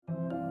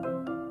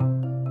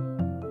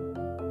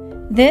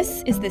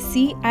This is the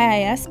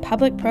CIIS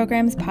Public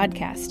Programs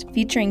Podcast,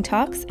 featuring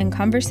talks and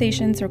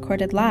conversations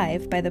recorded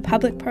live by the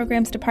Public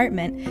Programs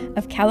Department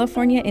of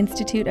California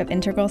Institute of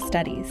Integral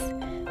Studies,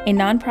 a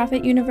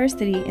nonprofit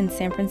university in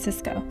San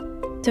Francisco.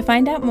 To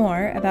find out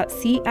more about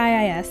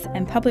CIIS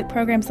and public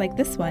programs like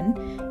this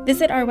one,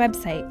 visit our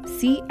website,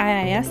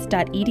 ciis.edu,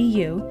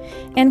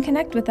 and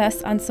connect with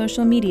us on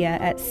social media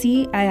at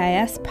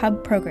CIIS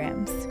Pub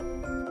Programs.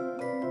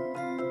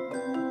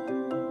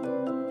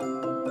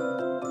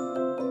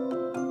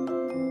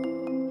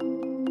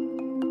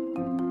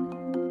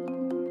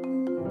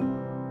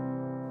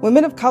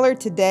 Women of color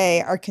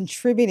today are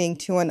contributing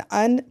to an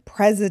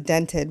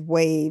unprecedented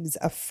waves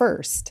of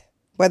first,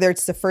 whether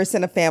it's the first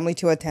in a family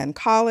to attend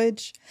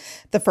college,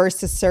 the first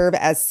to serve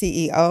as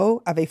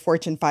CEO of a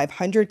Fortune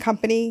 500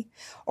 company,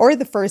 or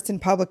the first in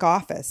public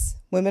office.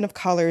 Women of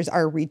colors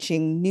are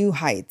reaching new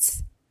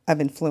heights of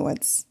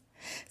influence.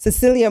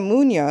 Cecilia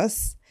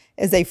Munoz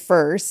is a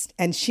first,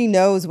 and she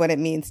knows what it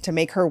means to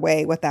make her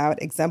way without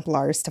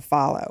exemplars to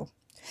follow.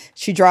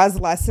 She draws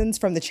lessons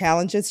from the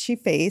challenges she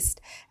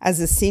faced as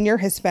a senior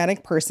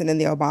Hispanic person in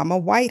the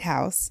Obama White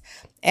House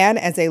and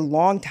as a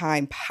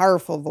longtime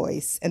powerful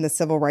voice in the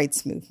civil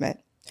rights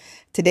movement.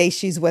 Today,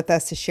 she's with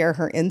us to share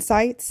her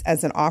insights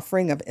as an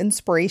offering of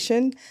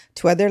inspiration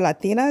to other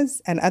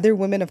Latinas and other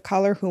women of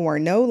color who are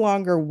no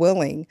longer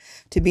willing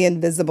to be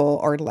invisible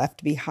or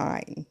left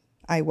behind.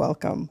 I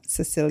welcome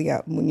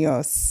Cecilia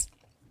Munoz.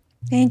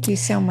 Thank you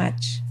so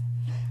much.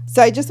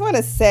 So I just want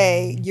to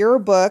say your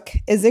book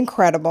is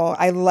incredible.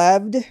 I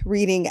loved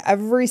reading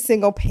every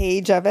single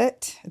page of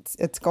it.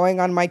 It's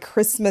going on my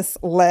Christmas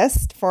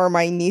list for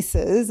my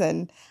nieces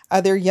and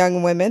other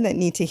young women that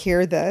need to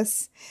hear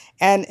this.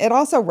 And it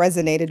also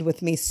resonated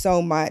with me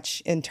so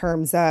much in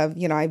terms of,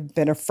 I've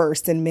been a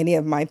first in many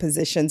of my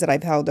positions that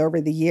I've held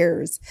over the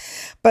years.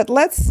 But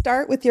let's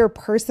start with your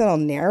personal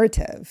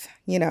narrative.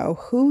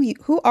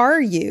 Who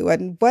are you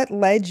and what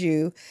led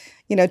you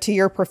to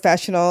your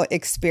professional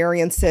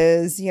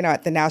experiences,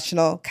 at the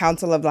National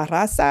Council of La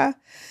Raza,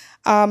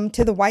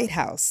 to the White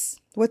House.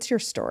 What's your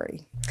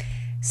story?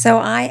 So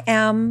I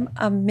am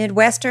a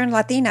Midwestern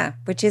Latina,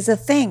 which is a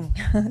thing.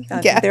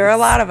 Yes. There are a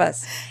lot of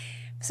us.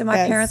 So my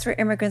parents were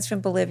immigrants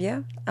from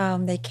Bolivia.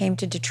 They came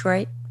to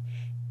Detroit,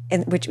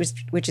 which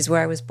is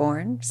where I was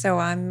born. So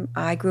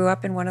I grew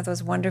up in one of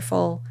those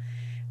wonderful,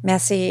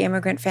 messy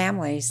immigrant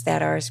families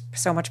that are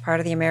so much part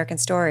of the American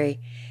story.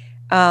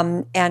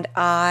 And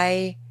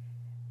I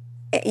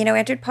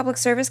entered public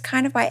service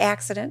kind of by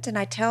accident. And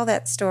I tell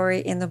that story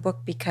in the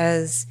book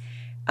because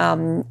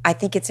I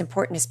think it's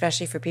important,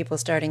 especially for people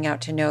starting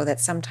out, to know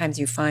that sometimes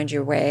you find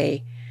your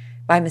way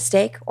by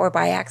mistake or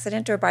by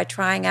accident or by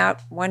trying out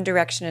one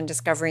direction and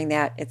discovering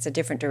that it's a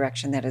different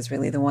direction that is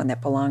really the one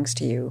that belongs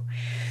to you.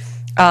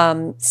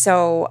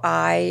 So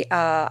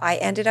I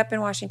ended up in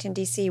Washington,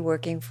 D.C.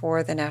 working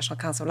for the National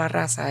Council of La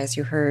Raza, as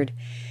you heard.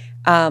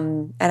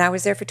 And I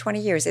was there for 20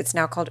 years. It's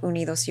now called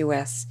Unidos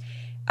US.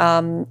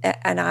 And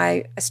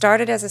I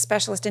started as a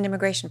specialist in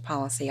immigration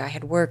policy. I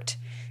had worked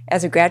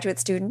as a graduate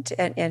student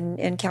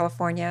in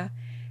California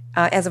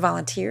as a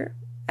volunteer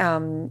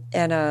in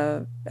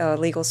a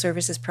legal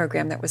services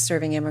program that was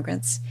serving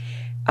immigrants.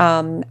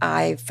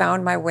 I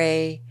found my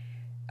way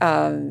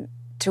to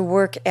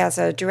work as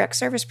a direct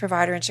service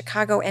provider in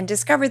Chicago and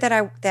discovered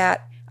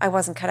that I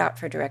wasn't cut out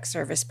for direct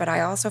service, but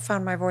I also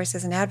found my voice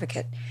as an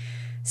advocate.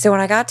 So when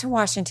I got to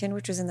Washington,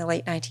 which was in the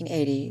late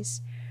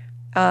 1980s,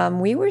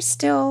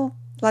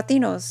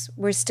 Latinos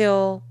were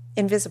still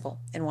invisible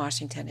in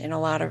Washington in a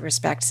lot of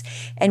respects.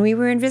 And we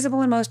were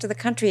invisible in most of the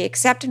country,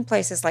 except in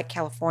places like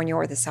California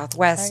or the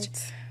Southwest,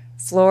 right.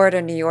 Florida,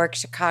 New York,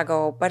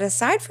 Chicago. But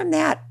aside from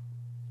that,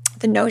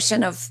 the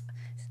notion of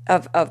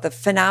the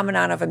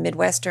phenomenon of a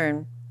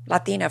Midwestern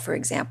Latina, for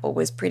example,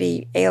 was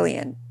pretty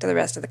alien to the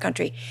rest of the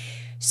country.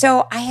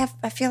 So I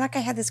feel like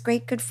I had this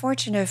great good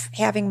fortune of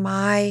having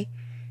my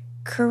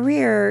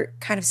career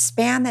kind of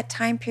span that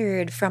time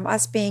period from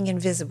us being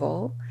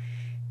invisible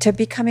to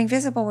becoming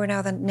visible. We're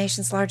now the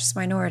nation's largest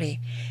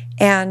minority.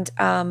 And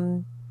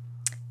I,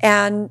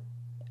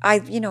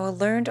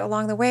 learned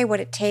along the way what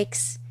it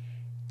takes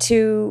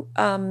to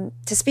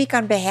speak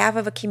on behalf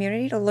of a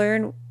community, to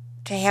learn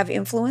to have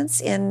influence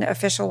in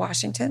official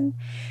Washington,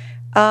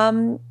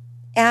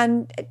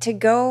 and to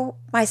go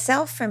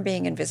myself from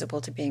being invisible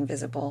to being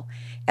visible,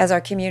 as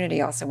our community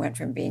also went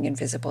from being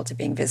invisible to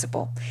being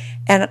visible.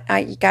 And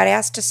I got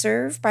asked to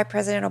serve by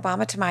President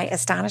Obama, to my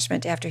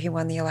astonishment, after he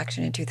won the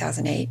election in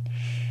 2008.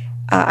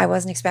 I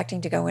wasn't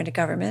expecting to go into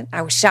government.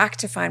 I was shocked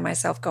to find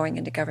myself going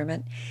into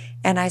government.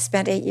 And I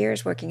spent 8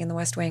 years working in the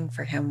West Wing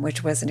for him,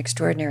 which was an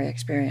extraordinary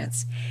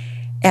experience.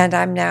 And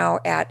I'm now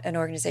at an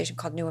organization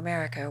called New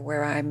America,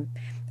 where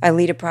I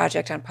lead a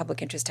project on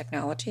public interest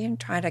technology and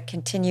trying to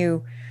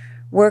continue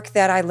work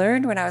that I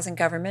learned when I was in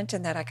government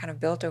and that I kind of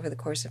built over the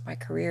course of my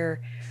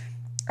career.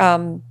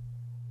 I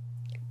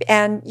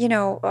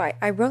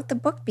wrote the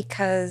book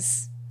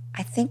because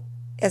I think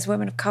as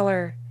women of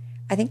color,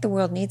 I think the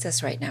world needs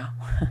us right now.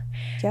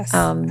 Yes,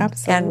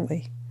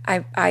 absolutely.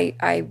 And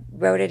I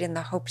wrote it in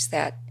the hopes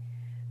that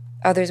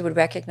others would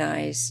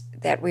recognize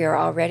that we are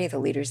already the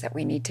leaders that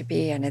we need to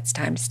be, and it's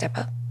time to step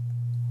up.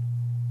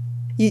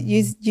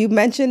 You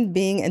mentioned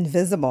being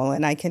invisible,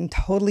 and I can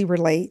totally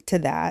relate to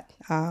that.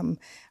 I'm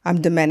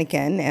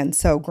Dominican, and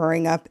so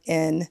growing up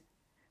in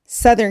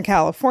Southern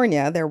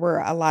California, there were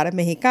a lot of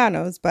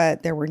Mexicanos,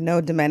 but there were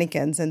no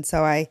Dominicans. And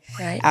so I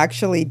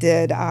actually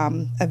did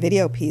a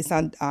video piece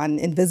on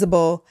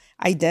invisible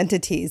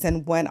identities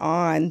and went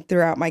on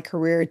throughout my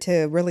career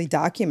to really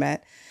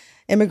document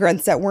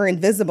immigrants that were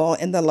invisible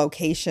in the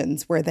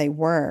locations where they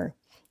were.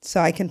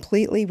 So I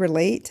completely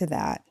relate to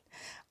that.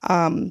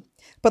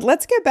 But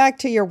let's get back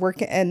to your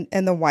work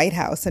in the White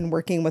House and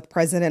working with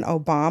President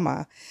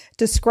Obama.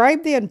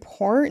 Describe the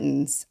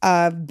importance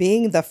of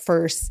being the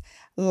first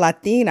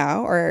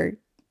Latina or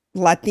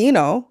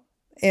Latino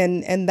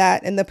in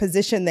the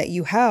position that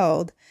you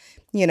held,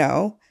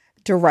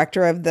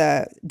 director of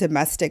the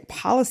Domestic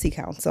Policy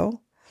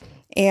Council.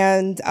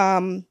 And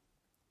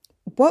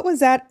what was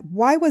that?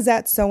 Why was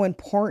that so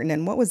important?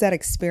 And what was that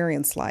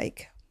experience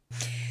like?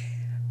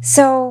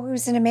 So it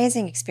was an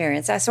amazing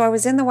experience. So I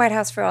was in the White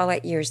House for all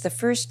 8 years. The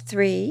first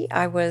 3,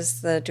 I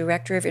was the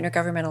Director of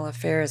Intergovernmental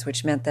Affairs,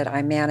 which meant that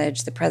I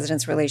managed the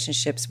president's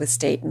relationships with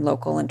state and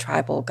local and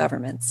tribal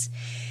governments.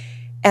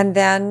 And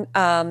then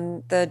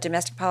the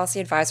Domestic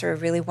Policy Advisor, a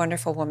really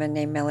wonderful woman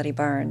named Melody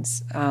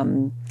Barnes,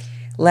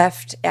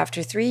 left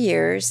after 3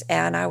 years,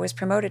 and I was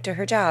promoted to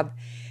her job.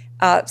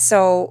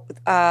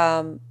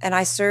 And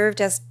I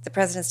served as the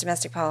President's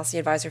Domestic Policy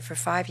Advisor for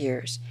 5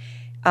 years.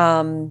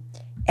 And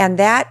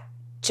that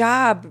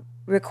job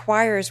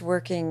requires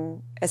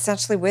working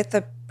essentially with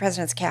the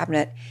president's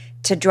cabinet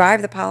to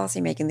drive the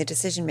policymaking, the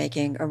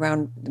decision-making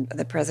around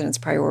the president's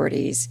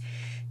priorities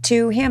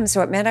to him.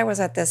 So it meant I was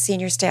at the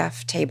senior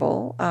staff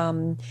table.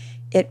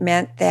 It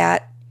meant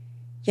that,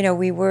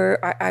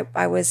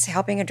 I was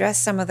helping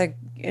address some of the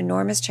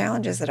enormous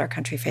challenges that our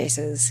country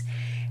faces.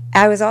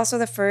 I was also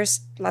the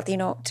first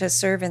Latino to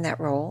serve in that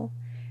role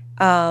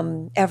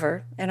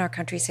ever in our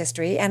country's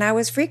history. And I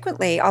was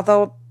frequently,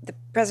 although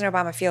President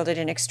Obama fielded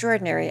an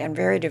extraordinary and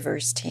very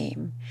diverse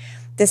team,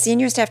 the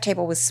senior staff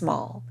table was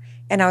small,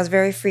 and I was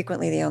very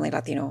frequently the only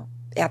Latino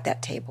at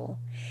that table.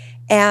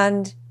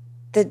 And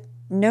the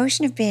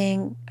notion of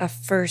being a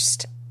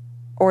first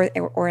or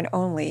an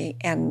only,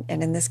 and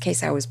in this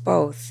case I was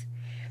both,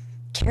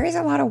 carries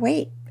a lot of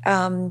weight.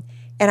 And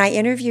I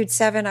interviewed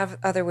 7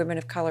 other women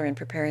of color in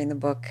preparing the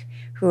book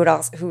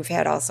who've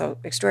had also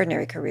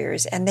extraordinary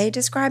careers, and they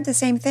described the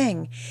same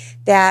thing,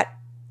 that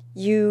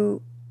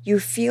you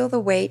feel the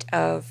weight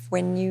of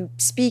when you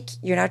speak,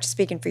 you're not just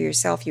speaking for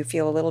yourself, you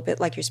feel a little bit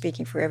like you're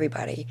speaking for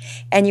everybody.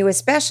 And you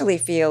especially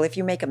feel if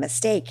you make a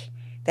mistake,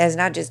 that is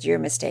not just your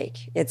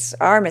mistake, it's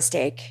our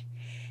mistake.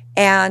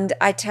 And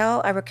I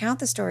recount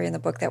the story in the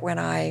book that when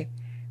I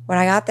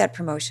got that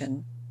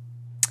promotion,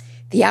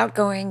 the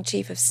outgoing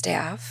chief of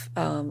staff,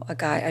 a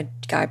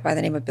guy by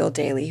the name of Bill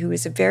Daley, who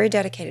is a very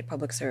dedicated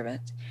public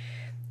servant,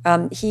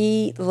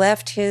 he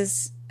left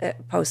his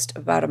post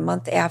about a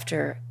month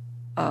after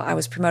I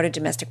was promoted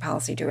domestic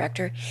policy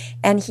director,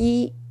 and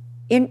he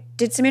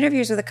did some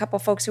interviews with a couple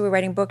folks who were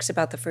writing books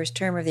about the first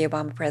term of the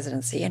Obama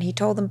presidency, and he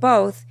told them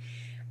both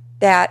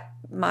that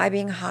my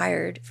being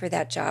hired for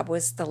that job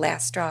was the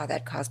last straw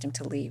that caused him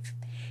to leave.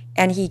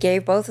 And he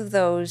gave both of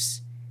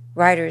those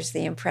writers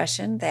the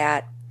impression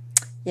that,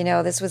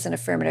 this was an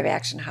affirmative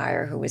action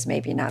hire who was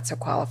maybe not so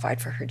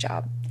qualified for her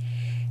job.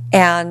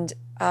 And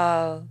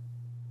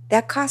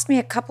that cost me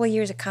a couple of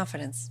years of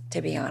confidence,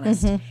 to be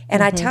honest. Mm-hmm.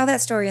 And I tell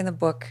that story in the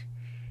book,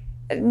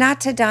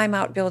 not to dime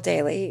out Bill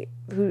Daley,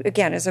 who,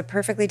 again, is a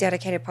perfectly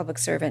dedicated public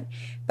servant,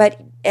 but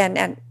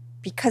and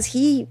because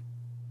he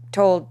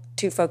told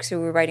 2 folks who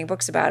were writing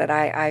books about it,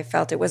 I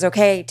felt it was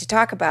okay to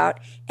talk about.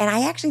 And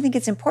I actually think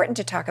it's important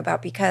to talk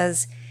about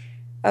because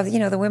of,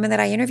 the women that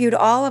I interviewed.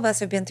 All of us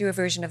have been through a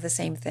version of the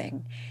same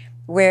thing,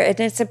 where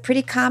it's a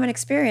pretty common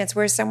experience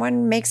where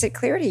someone makes it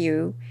clear to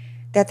you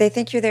that they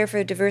think you're there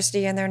for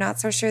diversity and they're not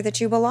so sure that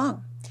you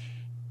belong.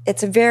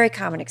 It's a very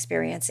common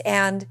experience.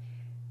 And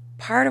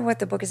part of what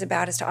the book is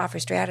about is to offer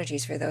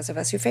strategies for those of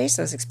us who face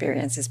those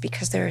experiences,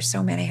 because there are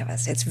so many of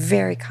us. It's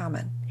very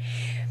common.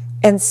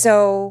 And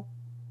so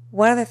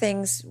one of the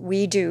things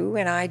we do,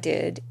 and I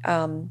did,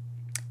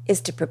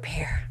 is to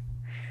prepare,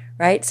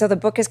 right? So the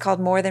book is called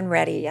More Than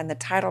Ready, and the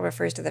title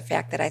refers to the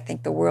fact that I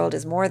think the world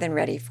is more than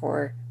ready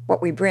for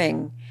what we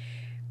bring.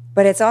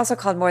 But it's also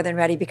called More Than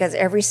Ready because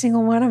every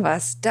single one of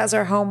us does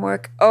our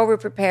homework,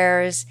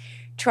 over-prepares,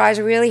 tries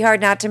really hard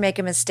not to make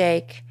a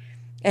mistake.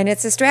 And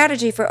it's a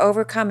strategy for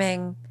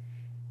overcoming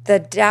the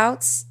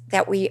doubts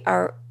that we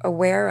are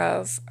aware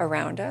of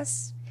around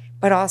us,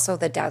 but also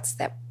the doubts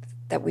that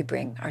we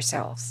bring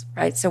ourselves,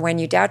 right? So when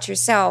you doubt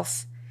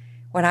yourself,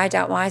 when I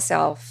doubt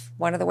myself,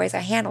 one of the ways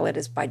I handle it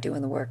is by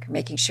doing the work,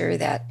 making sure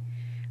that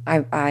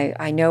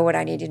I know what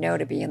I need to know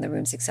to be in the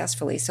room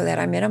successfully so that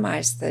I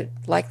minimize the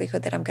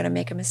likelihood that I'm going to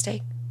make a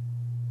mistake.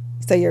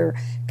 So you're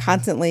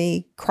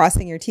constantly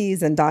crossing your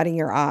T's and dotting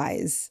your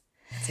I's.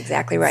 That's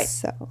exactly right.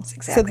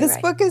 So this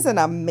book is an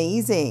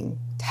amazing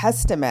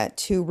testament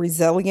to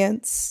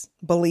resilience,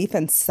 belief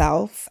in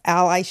self,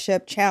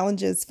 allyship,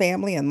 challenges,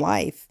 family, and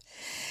life.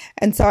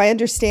 And so I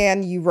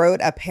understand you wrote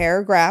a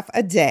paragraph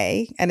a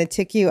day, and it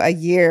took you a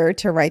year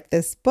to write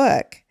this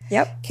book.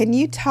 Yep. Can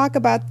you talk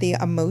about the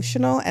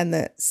emotional and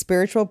the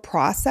spiritual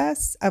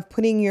process of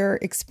putting your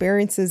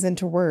experiences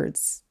into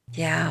words?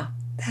 Yeah,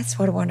 that's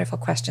what a wonderful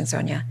question,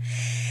 Sonia.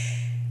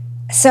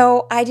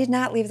 So I did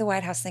not leave the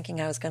White House thinking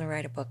I was going to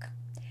write a book.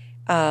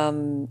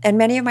 And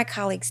many of my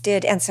colleagues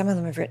did, and some of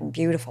them have written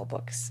beautiful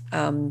books.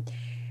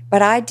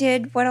 But I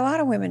did what a lot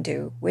of women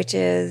do, which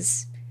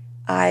is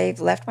I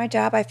left my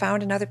job, I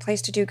found another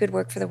place to do good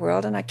work for the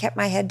world, and I kept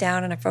my head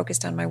down and I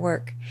focused on my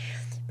work.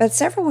 But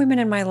several women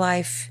in my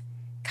life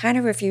kind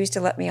of refused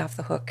to let me off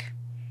the hook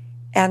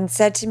and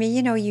said to me,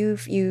 you know,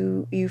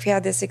 you've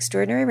had this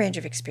extraordinary range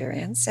of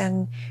experience,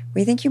 and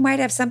we think you might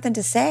have something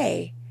to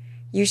say.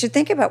 You should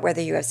think about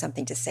whether you have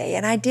something to say.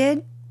 And I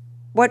did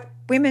what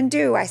women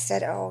do. I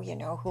said, oh, you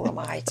know, who am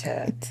I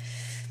to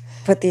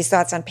put these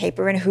thoughts on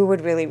paper, and who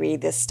would really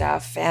read this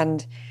stuff?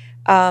 And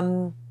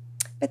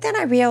but then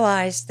I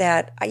realized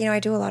that, you know, I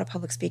do a lot of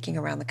public speaking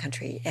around the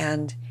country,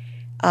 and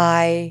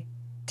I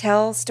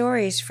tell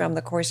stories from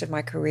the course of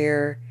my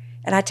career,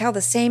 and I tell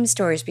the same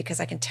stories because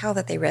I can tell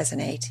that they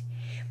resonate.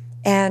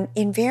 And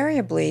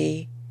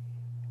invariably,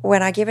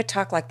 when I give a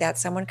talk like that,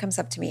 someone comes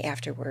up to me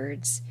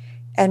afterwards,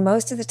 and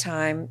most of the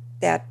time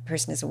that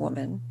person is a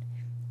woman,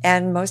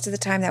 and most of the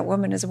time that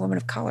woman is a woman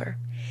of color.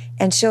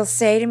 And she'll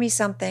say to me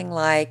something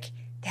like,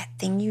 that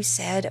thing you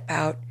said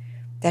about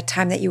that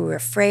time that you were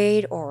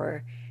afraid,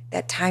 or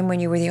that time when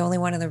you were the only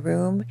one in the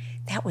room,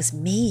 that was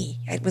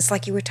me. It was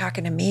like you were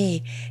talking to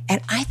me.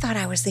 And I thought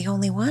I was the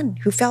only one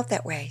who felt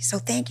that way. So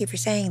thank you for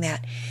saying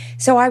that.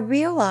 So I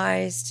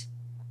realized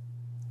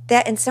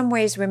that in some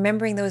ways,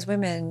 remembering those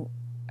women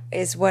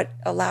is what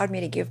allowed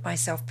me to give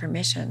myself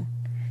permission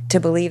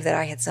to believe that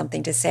I had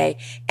something to say.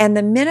 And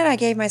the minute I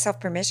gave myself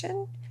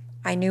permission,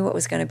 I knew what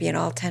was going to be in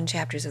all 10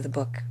 chapters of the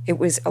book. It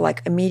was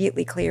like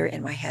immediately clear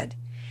in my head.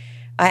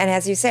 And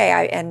as you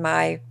say, and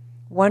my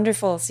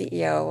wonderful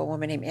CEO, a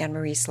woman named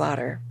Anne-Marie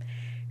Slaughter,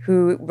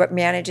 who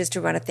manages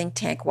to run a think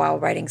tank while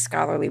writing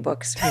scholarly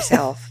books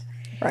herself,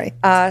 right,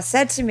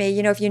 said to me,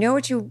 you know, if you know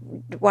what you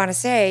want to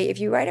say, if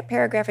you write a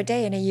paragraph a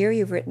day, in a year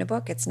you've written a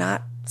book. It's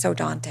not so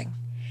daunting.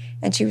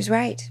 And she was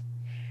right.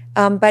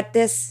 But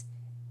this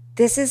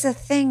is a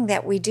thing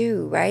that we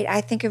do, right?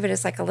 I think of it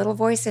as like a little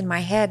voice in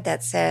my head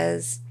that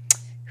says,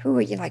 who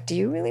are you? Like, do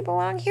you really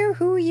belong here?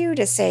 Who are you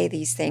to say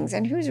these things?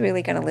 And who's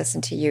really going to listen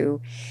to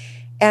you?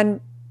 And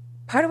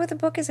part of what the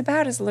book is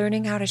about is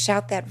learning how to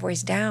shout that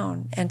voice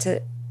down and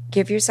to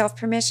give yourself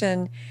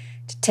permission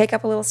to take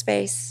up a little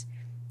space,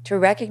 to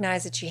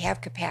recognize that you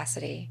have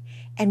capacity,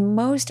 and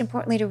most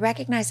importantly, to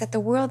recognize that the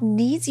world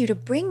needs you to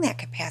bring that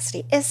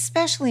capacity,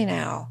 especially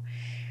now.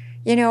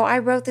 You know, I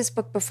wrote this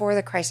book before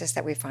the crisis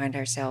that we find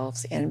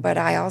ourselves in, but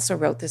I also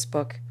wrote this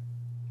book,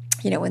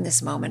 you know, in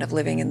this moment of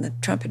living in the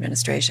Trump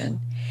administration.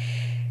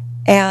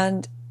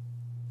 And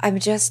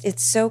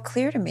it's so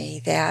clear to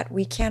me that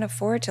we can't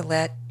afford to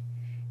let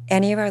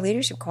any of our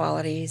leadership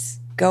qualities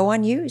go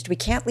unused. We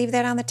can't leave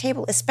that on the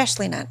table,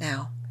 especially not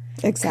now.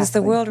 Exactly. Because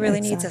the world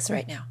really needs us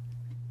right now.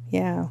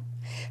 Yeah.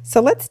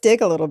 So let's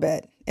dig a little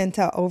bit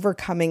into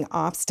overcoming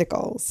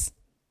obstacles.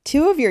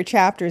 2 of your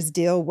chapters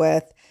deal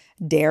with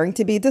daring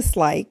to be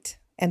disliked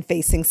and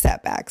facing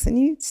setbacks. And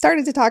you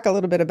started to talk a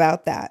little bit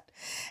about that.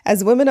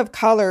 As women of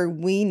color,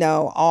 we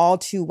know all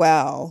too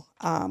well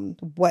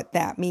what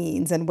that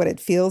means and what it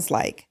feels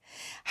like.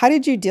 How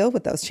did you deal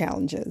with those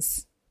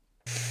challenges?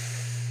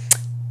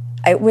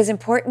 It was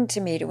important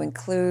to me to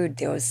include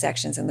those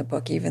sections in the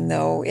book, even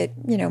though it,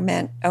 you know,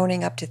 meant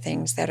owning up to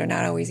things that are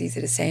not always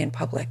easy to say in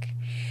public.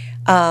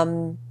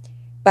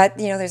 But,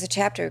 you know, there's a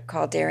chapter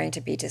called Daring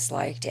to be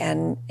Disliked.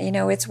 And, you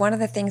know, it's one of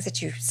the things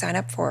that you sign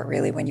up for,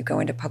 really, when you go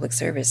into public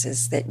service,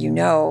 is that, you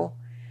know,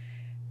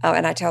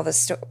 and I tell the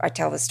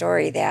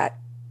story that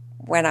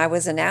when I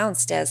was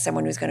announced as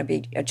someone who's going to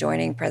be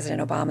joining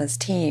President Obama's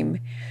team,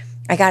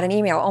 I got an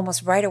email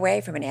almost right away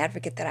from an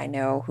advocate that I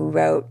know who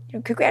wrote,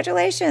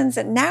 congratulations,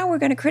 and now we're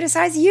going to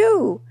criticize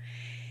you.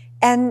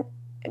 And,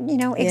 you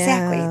know,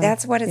 exactly,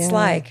 that's what it's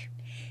like.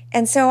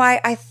 And so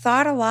I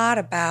thought a lot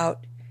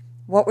about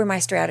what were my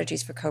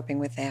strategies for coping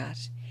with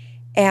that.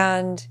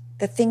 And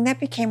the thing that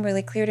became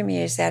really clear to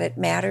me is that it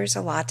matters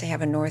a lot to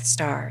have a North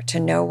Star, to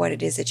know what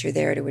it is that you're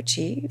there to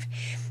achieve.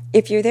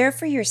 If you're there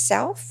for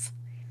yourself,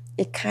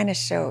 it kind of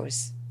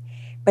shows.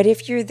 But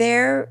if you're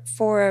there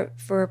for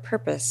a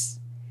purpose,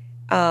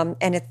 and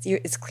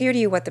it's clear to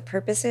you what the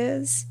purpose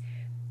is,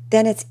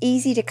 then it's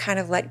easy to kind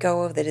of let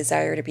go of the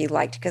desire to be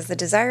liked, because the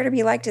desire to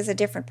be liked is a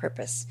different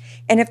purpose.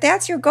 And if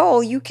that's your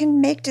goal, you can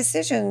make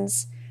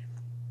decisions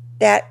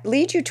that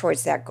lead you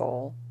towards that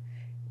goal,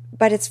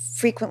 but it's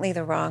frequently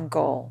the wrong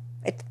goal.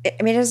 It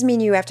doesn't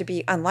mean you have to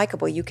be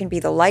unlikable. You can be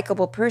the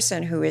likable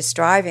person who is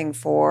striving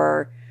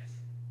for,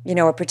 you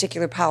know, a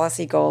particular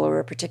policy goal or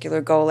a particular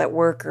goal at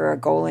work or a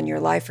goal in your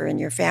life or in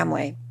your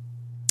family.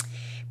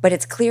 But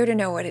it's clear to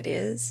know what it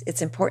is.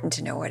 It's important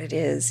to know what it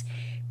is,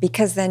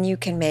 because then you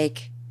can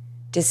make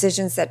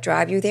decisions that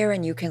drive you there,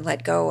 and you can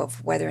let go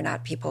of whether or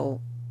not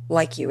people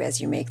like you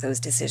as you make those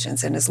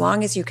decisions. And as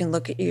long as you can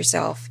look at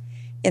yourself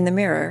in the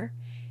mirror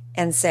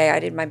and say, I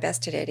did my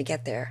best today to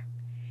get there,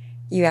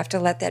 you have to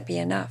let that be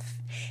enough.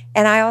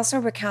 And I also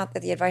recount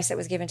that the advice that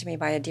was given to me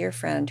by a dear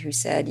friend who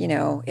said,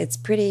 it's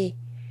pretty,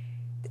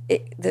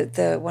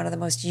 one of the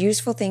most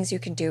useful things you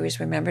can do is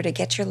remember to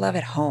get your love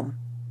at home,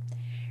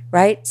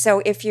 right?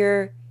 So if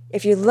you're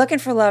looking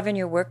for love in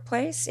your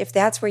workplace, if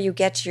that's where you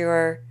get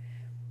your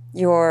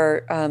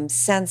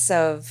sense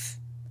of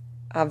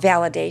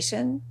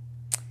validation,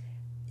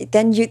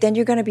 then you're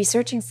going to be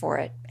searching for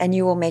it, and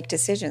you will make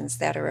decisions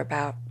that are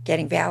about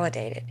getting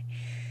validated.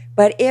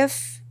 But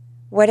if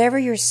whatever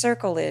your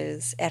circle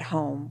is at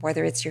home,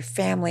 whether it's your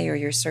family or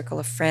your circle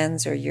of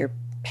friends or your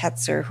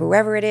pets or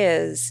whoever it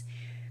is,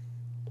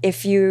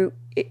 if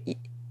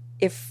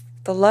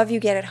the love you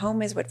get at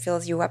home is what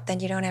fills you up,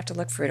 then you don't have to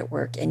look for it at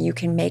work, and you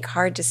can make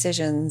hard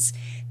decisions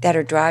that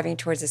are driving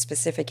towards a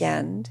specific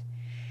end,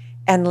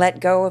 and let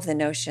go of the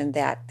notion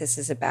that this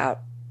is about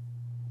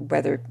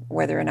whether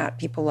or not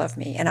people love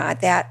me. And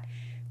that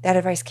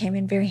advice came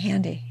in very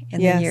handy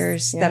in the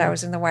years that I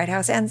was in the White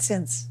House and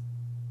since.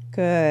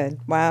 Good.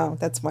 Wow,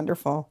 that's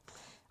wonderful.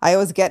 I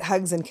always get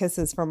hugs and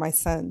kisses from my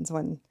sons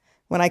when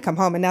I come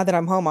home, and now that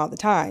I'm home all the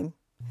time,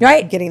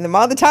 right, I'm getting them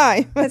all the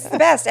time. That's the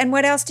best. And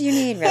what else do you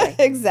need, really?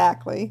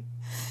 Exactly.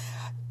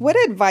 What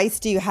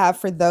advice do you have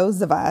for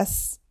those of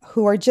us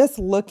who are just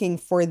looking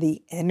for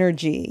the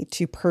energy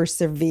to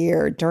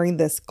persevere during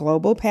this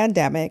global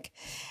pandemic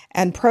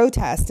and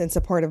protest in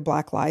support of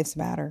Black Lives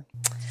Matter?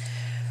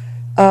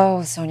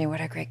 Oh, Sonia, what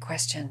a great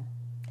question.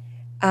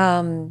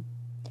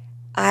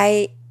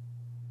 I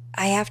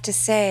have to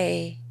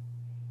say,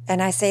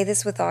 and I say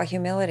this with all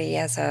humility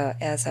as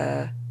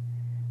a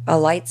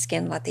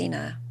light-skinned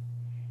Latina,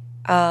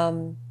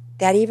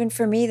 that even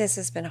for me this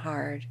has been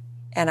hard.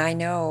 And I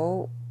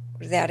know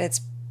that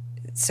it's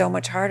so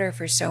much harder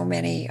for so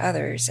many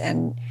others.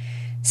 And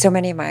so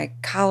many of my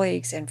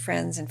colleagues and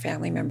friends and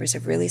family members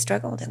have really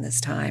struggled in this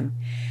time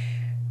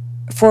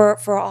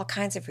for all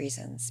kinds of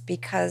reasons,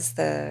 because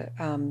the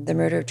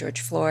murder of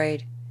George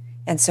Floyd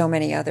and so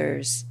many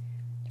others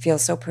feel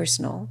so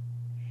personal,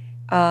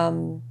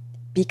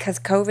 because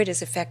COVID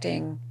is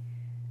affecting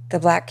the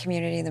Black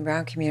community and the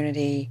brown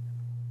community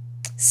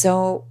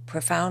so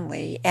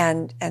profoundly.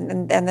 And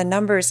the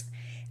numbers,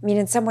 I mean,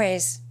 in some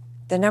ways,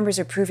 the numbers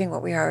are proving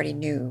what we already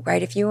knew,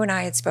 right? If you and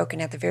I had spoken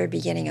at the very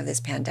beginning of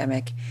this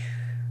pandemic,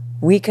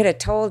 we could have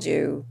told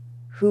you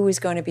who was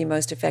going to be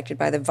most affected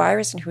by the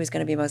virus and who was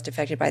going to be most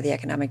affected by the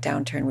economic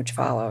downturn which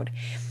followed.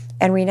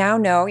 And we now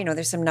know,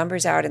 there's some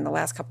numbers out in the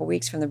last couple of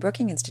weeks from the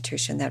Brookings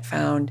Institution that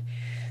found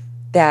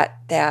that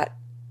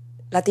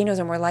Latinos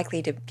are more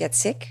likely to get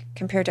sick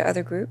compared to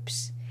other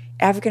groups.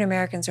 African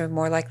Americans are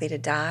more likely to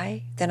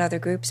die than other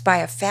groups by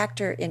a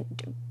factor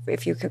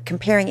if you're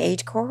comparing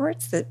age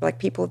cohorts, like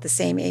people of the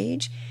same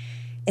age,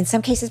 in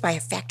some cases by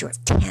a factor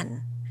of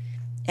 10,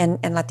 and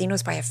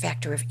Latinos by a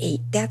factor of 8.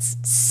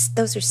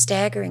 Those are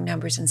staggering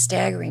numbers and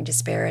staggering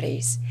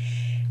disparities,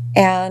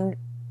 and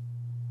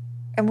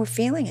we're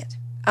feeling it.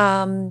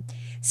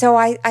 So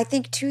I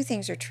think two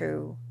things are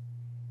true.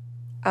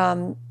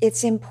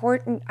 It's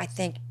important, I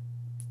think,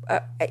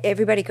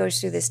 everybody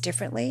goes through this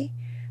differently.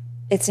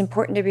 It's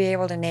important to be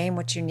able to name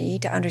what you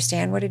need, to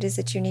understand what it is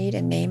that you need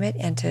and name it,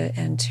 and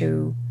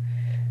to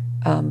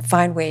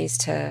find ways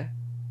to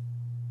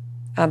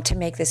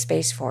make the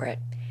space for it.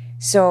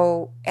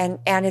 So, and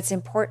it's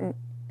important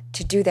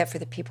to do that for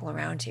the people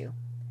around you,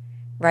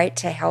 right?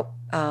 To help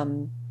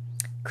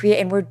create,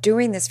 and we're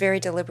doing this very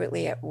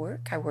deliberately at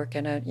work. I work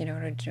in an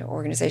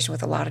organization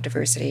with a lot of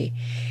diversity.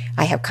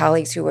 I have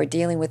colleagues who are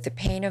dealing with the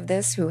pain of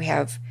this, who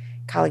have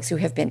colleagues who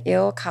have been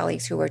ill,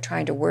 colleagues who are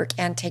trying to work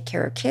and take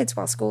care of kids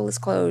while school is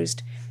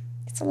closed.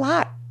 It's a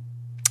lot.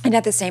 And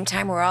at the same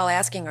time, we're all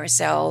asking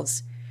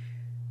ourselves,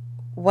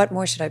 what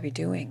more should I be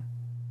doing?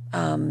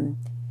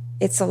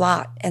 It's a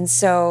lot. And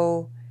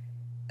so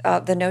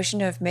the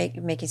notion of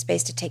making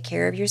space to take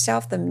care of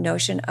yourself, the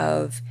notion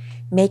of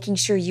making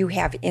sure you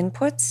have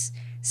inputs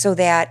so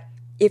that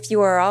if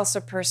you are also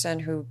a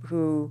person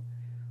who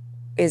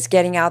is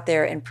getting out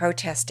there and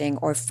protesting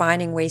or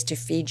finding ways to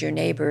feed your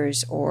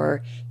neighbors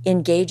or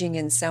engaging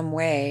in some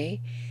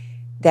way,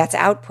 that's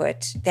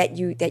output, that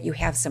you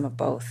have some of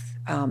both.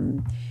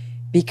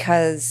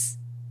 Because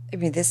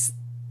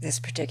this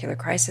particular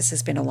crisis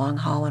has been a long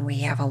haul and we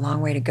have a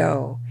long way to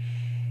go.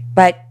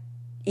 But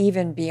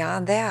even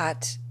beyond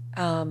that,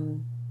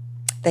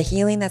 the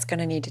healing that's going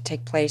to need to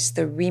take place,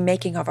 the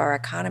remaking of our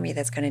economy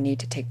that's going to need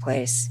to take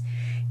place,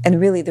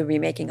 and really the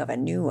remaking of a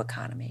new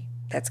economy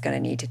that's going to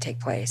need to take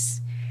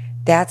place,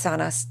 that's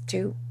on us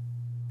too.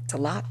 It's a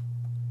lot.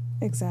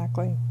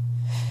 Exactly.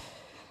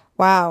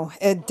 Wow,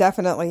 it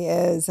definitely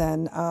is.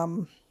 And,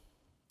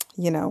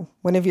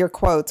 one of your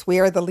quotes, we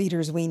are the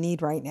leaders we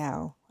need right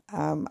now.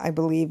 I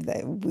believe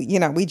that,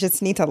 we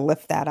just need to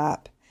lift that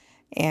up.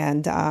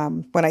 And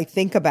when I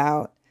think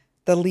about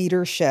the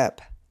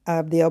leadership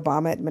of the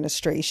Obama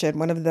administration,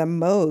 one of the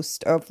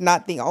most, if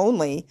not the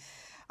only,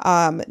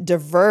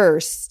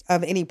 diverse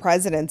of any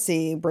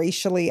presidency,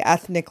 racially,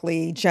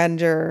 ethnically,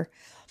 gender.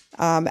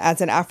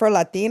 As an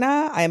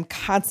Afro-Latina, I am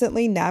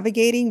constantly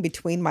navigating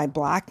between my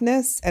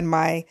Blackness and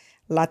my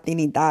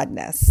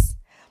Latinidadness,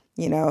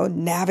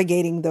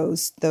 navigating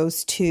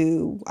those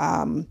two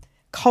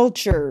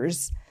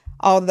cultures.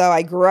 Although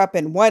I grew up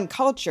in one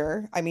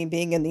culture,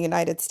 being in the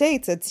United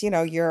States, it's,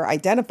 you're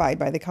identified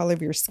by the color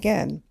of your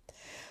skin.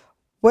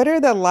 What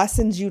are the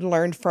lessons you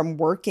learned from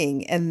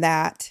working in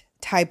that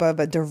type of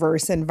a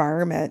diverse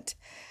environment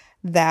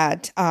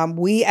that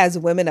we as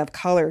women of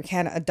color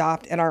can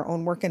adopt in our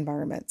own work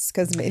environments?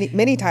 Because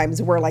many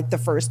times we're like the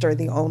first or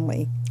the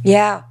only.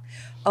 Yeah.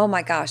 Oh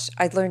my gosh,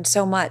 I learned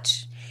so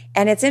much.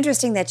 And it's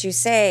interesting that you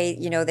say,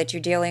 that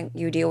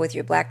you deal with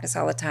your Blackness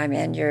all the time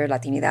and your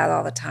Latinidad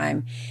all the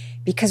time,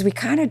 because we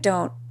kind of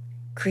don't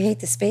create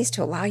the space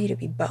to allow you to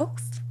be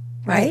both,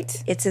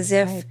 right? It's as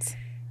if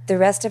the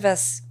rest of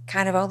us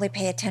kind of only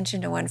pay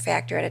attention to one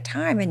factor at a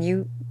time, and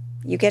you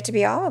get to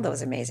be all of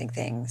those amazing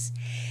things.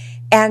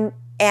 And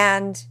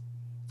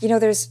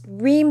there's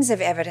reams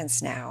of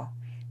evidence now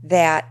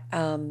that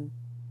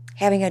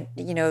having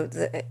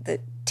the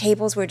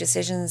tables where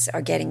decisions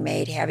are getting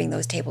made, having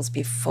those tables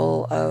be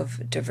full of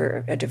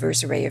a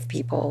diverse array of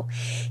people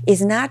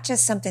is not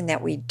just something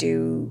that we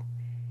do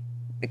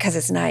because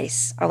it's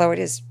nice, although it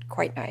is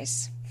quite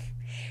nice.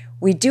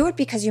 We do it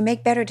because you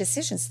make better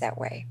decisions that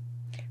way,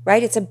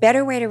 right? It's a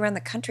better way to run the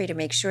country, to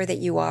make sure that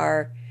you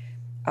are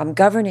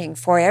governing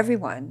for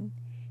everyone.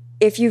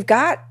 If you've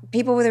got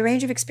people with a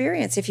range of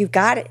experience, if you've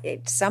got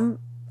some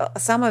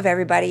of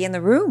everybody in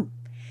the room,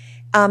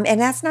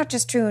 and that's not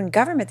just true in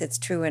government. That's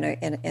true in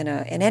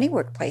any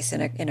workplace,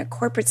 in a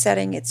corporate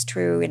setting. It's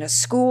true in a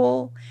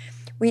school.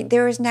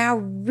 There is now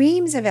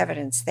reams of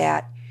evidence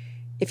that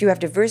if you have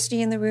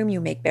diversity in the room, you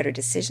make better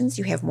decisions.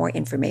 You have more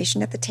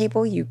information at the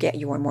table. You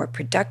are more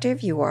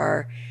productive. You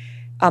are,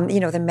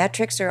 the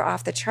metrics are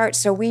off the chart.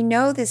 So we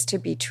know this to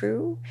be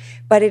true,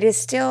 but it is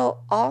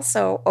still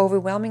also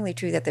overwhelmingly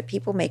true that the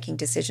people making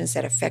decisions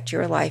that affect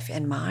your life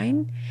and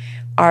mine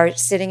are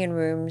sitting in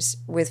rooms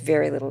with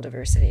very little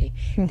diversity.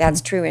 Mm-hmm.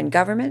 That's true in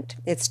government.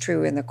 It's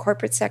true in the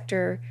corporate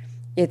sector.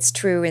 It's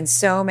true in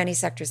so many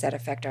sectors that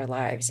affect our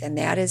lives, and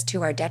that is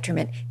to our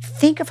detriment.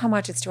 Think of how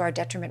much it's to our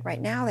detriment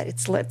right now, that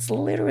it's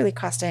literally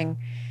costing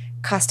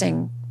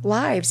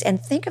lives.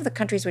 And think of the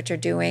countries which are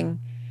doing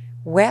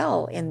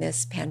well in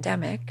this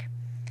pandemic,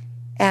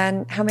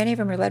 and how many of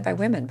them are led by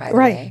women, by the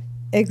way.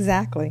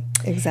 Exactly.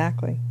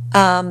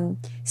 But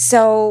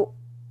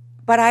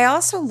I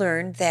also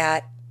learned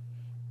that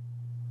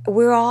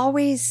we're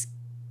always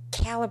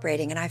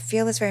calibrating, and I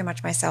feel this very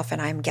much myself,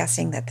 and I'm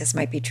guessing that this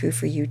might be true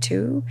for you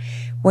too.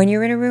 When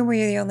you're in a room where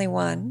you're the only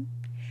one,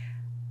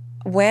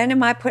 when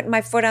am I putting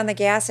my foot on the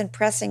gas and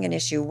pressing an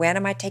issue? When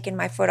am I taking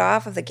my foot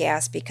off of the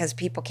gas because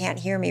people can't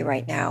hear me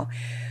right now?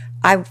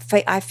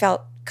 I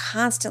felt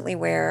constantly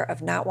aware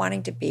of not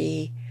wanting to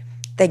be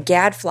the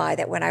gadfly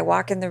that when I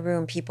walk in the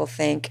room, people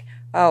think,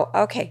 oh,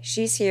 okay,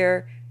 she's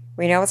here.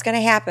 We know what's going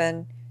to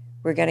happen.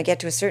 We're going to get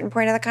to a certain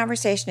point of the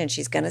conversation, and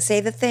she's going to say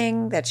the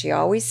thing that she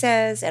always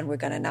says, and we're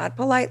going to nod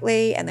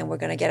politely, and then we're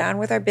going to get on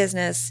with our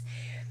business.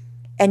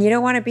 And you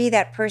don't want to be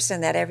that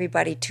person that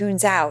everybody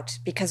tunes out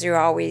because you're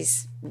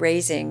always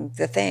raising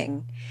the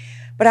thing.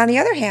 But on the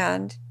other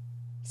hand,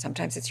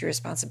 sometimes it's your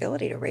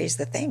responsibility to raise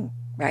the thing,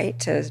 right?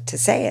 To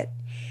say it.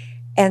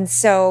 And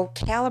so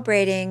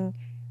calibrating,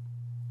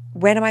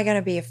 when am I going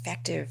to be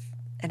effective?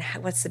 And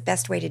what's the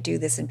best way to do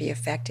this and be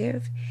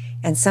effective?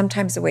 And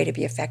sometimes the way to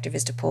be effective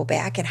is to pull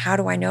back. And how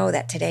do I know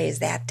that today is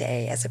that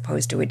day as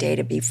opposed to a day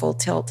to be full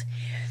tilt?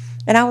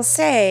 And I will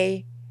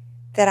say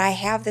that I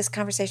have this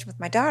conversation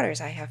with my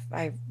daughters. I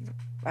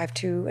have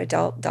two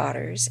adult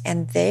daughters,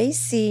 and they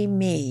see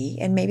me,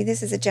 and maybe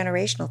this is a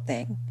generational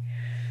thing,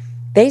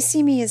 they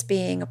see me as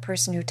being a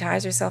person who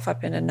ties herself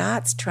up into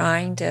knots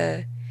trying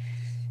to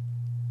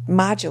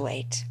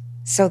modulate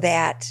so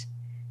that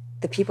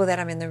the people that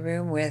I'm in the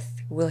room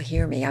with will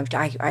hear me.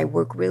 I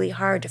work really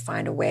hard to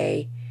find a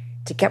way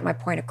to get my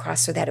point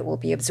across so that it will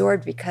be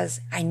absorbed, because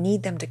I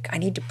need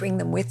to bring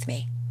them with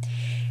me.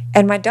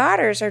 And my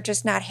daughters are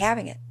just not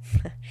having it.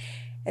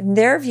 And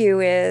their view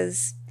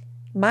is,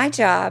 my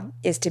job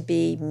is to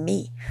be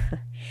me.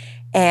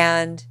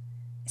 And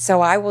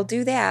so I will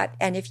do that.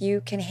 And if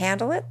you can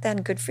handle it, then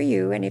good for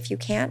you. And if you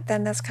can't,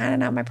 then that's kind of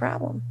not my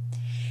problem.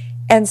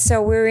 And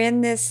so we're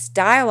in this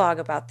dialogue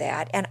about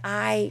that. And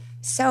I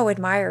so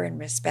admire and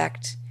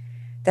respect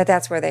that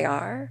that's where they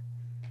are.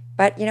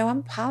 But, I'm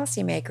a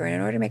policymaker, and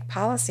in order to make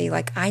policy,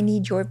 I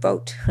need your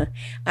vote.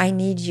 I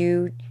need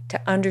you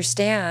to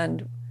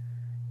understand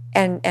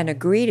and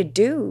agree to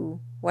do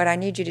what I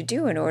need you to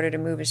do in order to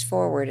move us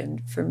forward.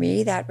 And for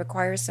me, that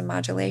requires some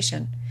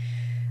modulation.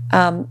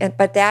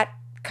 But that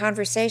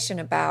conversation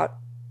about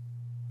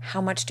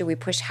how much do we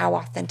push, how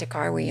authentic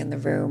are we in the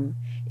room,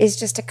 is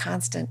just a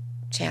constant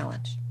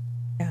challenge.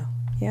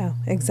 Yeah,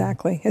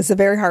 exactly. It's a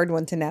very hard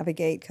one to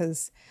navigate,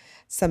 because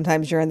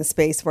sometimes you're in the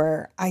space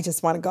where I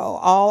just want to go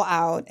all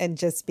out and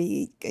just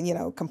be,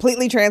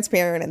 completely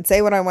transparent and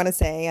say what I want to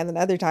say. And then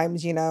other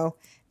times,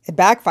 it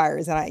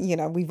backfires.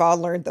 And we've all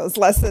learned those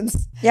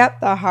lessons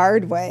the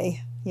hard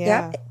way.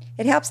 Yeah. Yep.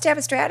 It helps to have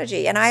a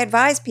strategy. And I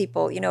advise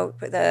people,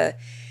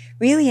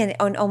 really in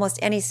almost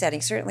any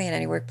setting, certainly in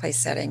any workplace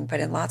setting, but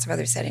in lots of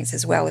other settings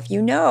as well. If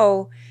you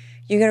know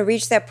you're going to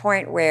reach that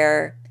point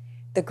where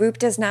the group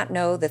does not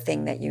know the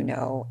thing that you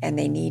know and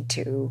they need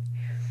to,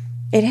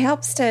 it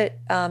helps to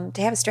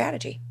have a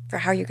strategy for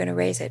how you're going to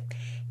raise it.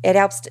 It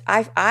helps.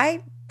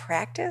 I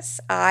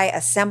practice. I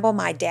assemble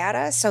my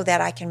data so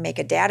that I can make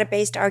a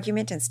data-based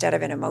argument instead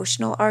of an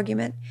emotional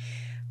argument.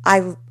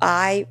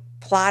 I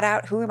plot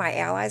out who are my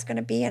allies going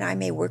to be, and I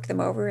may work them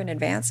over in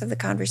advance of the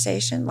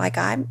conversation.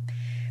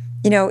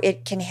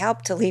 It can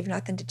help to leave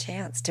nothing to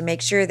chance, to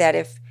make sure that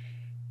if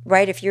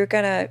you're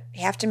going to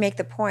have to make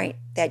the point,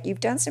 that you've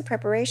done some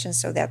preparation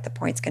so that the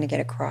point's going to get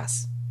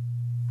across.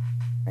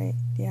 Right.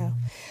 Yeah.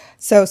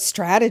 So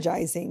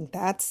strategizing,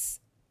 that's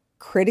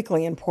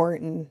critically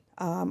important.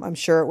 I'm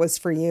sure it was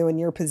for you in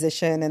your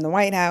position in the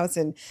White House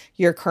and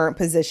your current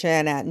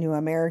position at New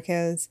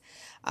Americas.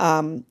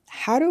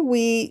 How do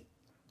we,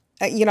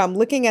 I'm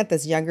looking at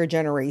this younger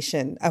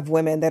generation of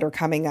women that are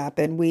coming up,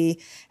 and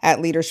we at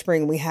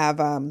LeaderSpring, we have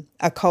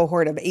a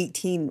cohort of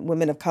 18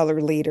 women of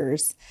color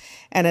leaders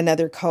and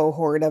another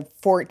cohort of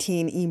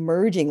 14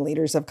 emerging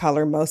leaders of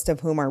color, most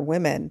of whom are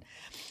women.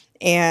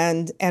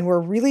 And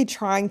we're really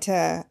trying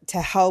to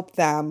help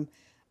them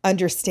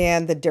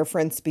understand the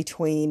difference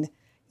between,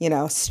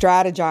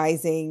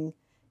 strategizing,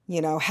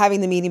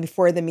 having the meeting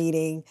before the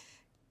meeting,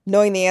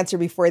 knowing the answer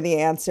before the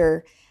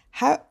answer.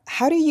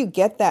 How do you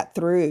get that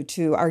through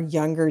to our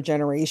younger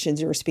generations?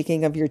 You were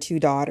speaking of your two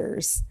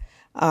daughters,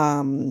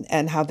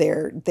 and how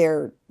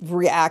their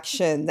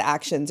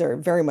actions are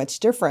very much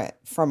different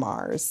from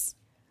ours.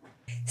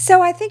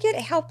 So I think it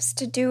helps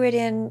to do it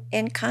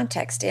in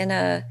context,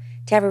 to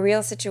have a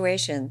real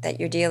situation that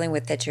you're dealing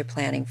with, that you're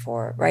planning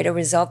for, right? A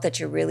result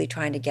that you're really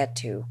trying to get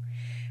to.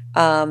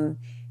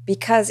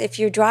 Because if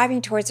you're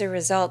driving towards a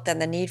result, then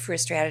the need for a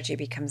strategy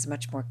becomes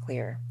much more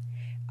clear.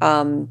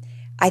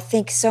 I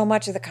think so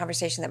much of the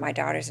conversation that my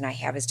daughters and I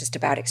have is just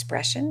about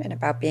expression and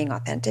about being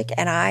authentic,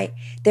 and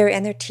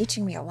they're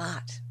teaching me a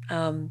lot.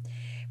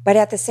 But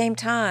at the same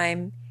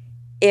time,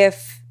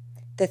 if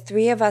the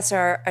three of us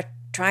are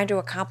trying to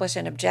accomplish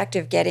an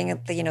objective, getting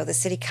the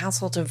city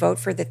council to vote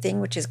for the thing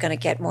which is going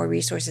to get more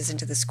resources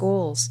into the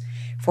schools,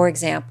 for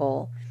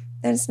example,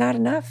 then it's not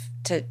enough.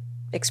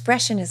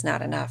 Expression is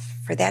not enough.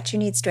 For that, you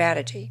need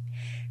strategy,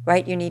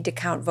 right? You need to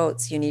count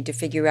votes. You need to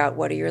figure out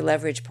what are your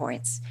leverage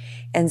points.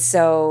 And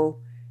so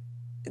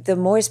the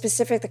more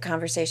specific the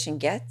conversation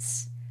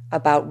gets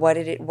about what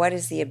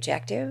is the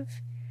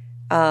objective,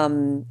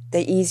 the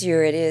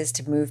easier it is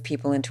to move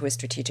people into a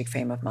strategic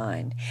frame of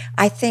mind.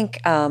 I think,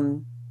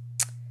 I've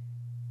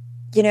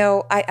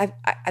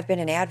been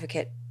an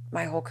advocate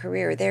my whole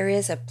career. There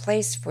is a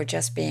place for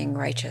just being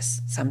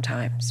righteous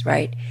sometimes,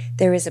 right?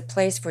 There is a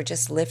place for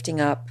just lifting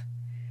up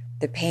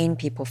the pain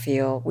people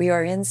feel. We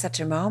are in such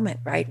a moment,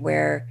 right,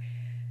 where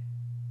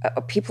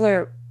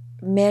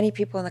many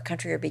people in the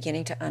country are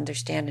beginning to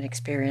understand an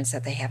experience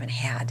that they haven't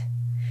had,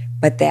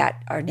 but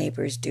that our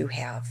neighbors do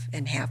have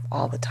and have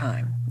all the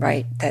time,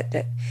 right?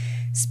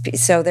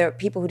 So there are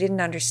people who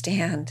didn't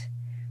understand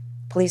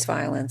police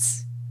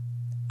violence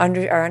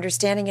are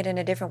understanding it in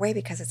a different way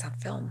because it's on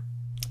film.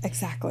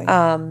 Exactly.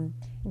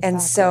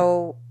 And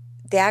so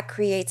that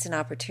creates an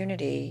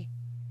opportunity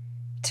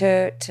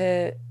to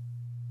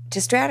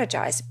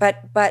strategize,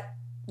 but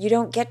you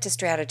don't get to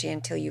strategy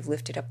until you've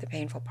lifted up the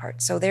painful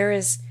part. So there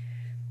is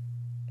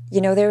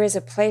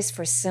a place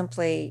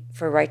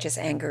for righteous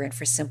anger and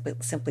for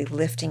simply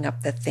lifting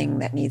up the thing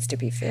that needs to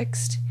be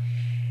fixed.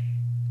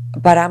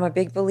 But I'm a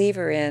big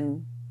believer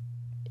in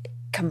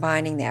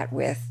combining that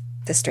with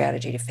the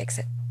strategy to fix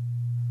it.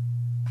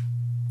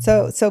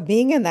 So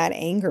being in that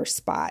anger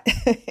spot,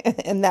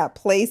 in that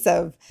place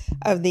of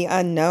the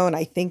unknown,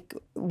 I think,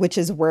 which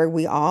is where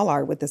we all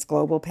are with this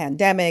global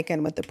pandemic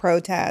and with the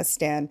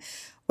protest and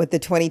with the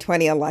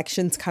 2020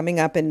 elections coming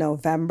up in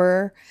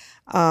November,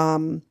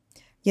 because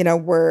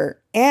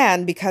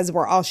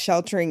we're all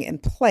sheltering in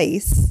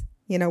place,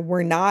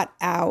 we're not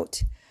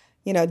out,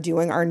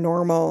 doing our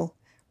normal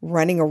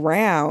running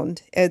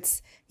around.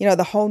 It's,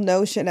 the whole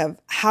notion of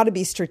how to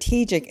be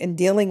strategic in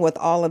dealing with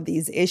all of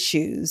these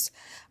issues.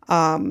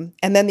 And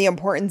then the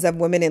importance of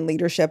women in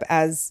leadership,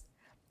 as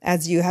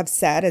you have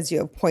said, as you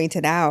have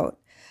pointed out.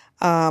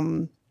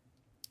 How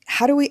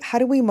do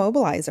we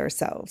mobilize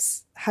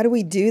ourselves? How do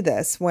we do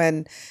this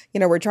when,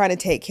 we're trying to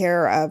take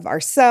care of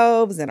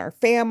ourselves and our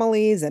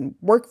families and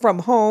work from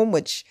home,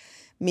 which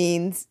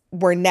means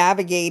we're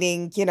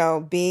navigating,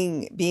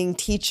 being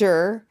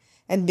teacher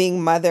and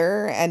being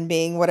mother and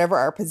being whatever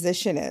our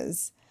position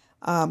is.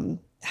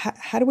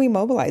 How do we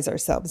mobilize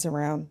ourselves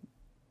around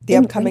the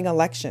upcoming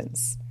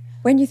elections?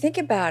 When you think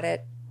about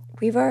it,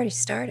 we've already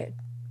started,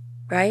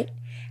 right?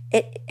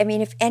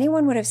 If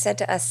anyone would have said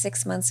to us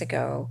 6 months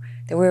ago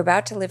that we're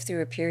about to live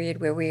through a period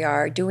where we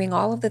are doing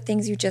all of the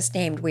things you just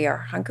named, we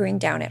are hunkering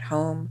down at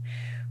home,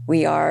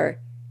 we are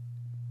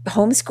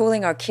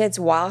homeschooling our kids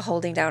while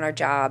holding down our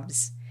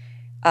jobs,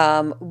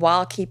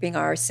 while keeping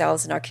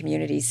ourselves and our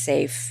communities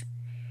safe,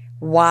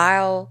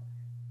 while,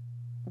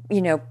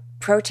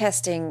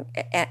 protesting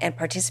and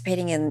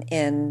participating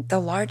in the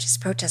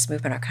largest protest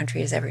movement our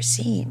country has ever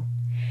seen.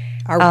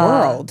 Our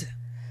world.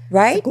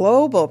 Right? It's a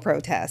global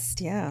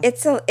protest, yeah.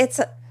 It's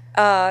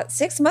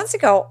 6 months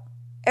ago,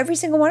 every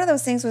single one of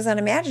those things was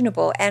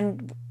unimaginable,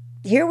 and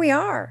here we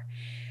are.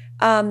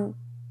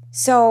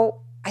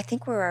 So I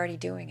think we're already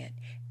doing it.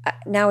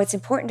 Now it's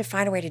important to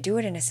find a way to do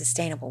it in a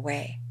sustainable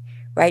way,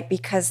 right?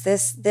 Because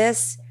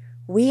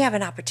we have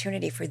an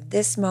opportunity for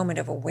this moment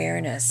of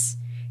awareness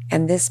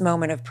and this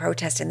moment of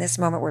protest and this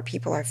moment where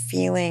people are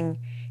feeling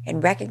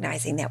and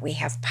recognizing that we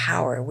have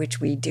power, which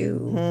we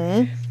do.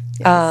 Mm-hmm.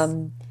 Yes.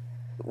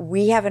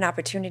 We have an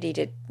opportunity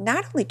to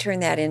not only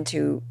turn that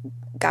into,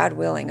 God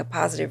willing, a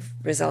positive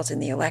result in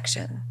the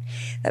election.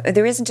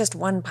 There isn't just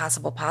one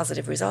possible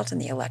positive result in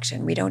the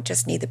election. We don't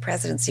just need the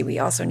presidency. We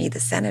also need the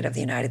Senate of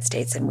the United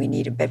States, and we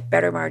need a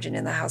better margin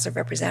in the House of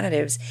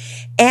Representatives.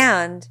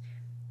 And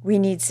we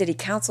need city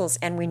councils,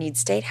 and we need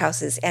state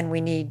houses, and we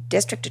need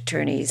district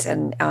attorneys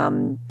and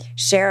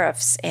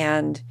sheriffs.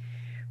 And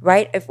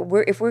right, if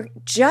we're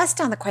just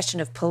on the question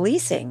of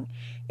policing,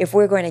 if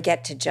we're going to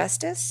get to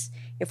justice,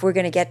 if we're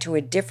going to get to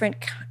a different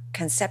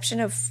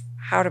conception of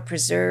how to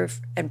preserve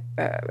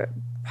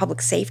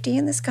public safety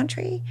in this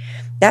country,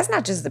 that's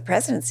not just the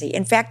presidency.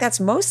 In fact, that's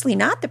mostly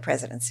not the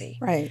presidency.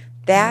 Right.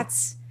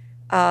 That's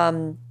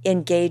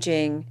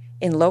engaging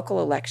in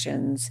local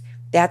elections.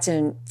 That's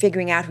in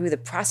figuring out who the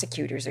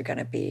prosecutors are going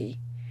to be,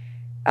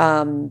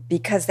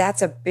 because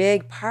that's a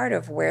big part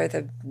of where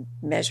the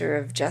measure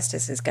of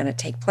justice is going to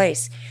take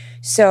place.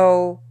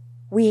 So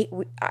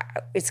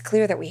it's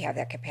clear that we have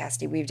that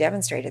capacity. We've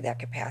demonstrated that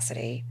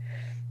capacity.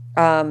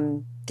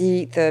 The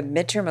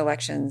midterm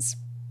elections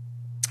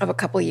of a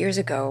couple of years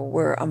ago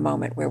were a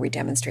moment where we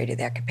demonstrated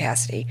that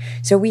capacity.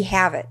 So we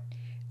have it,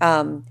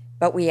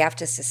 but we have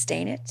to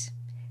sustain it.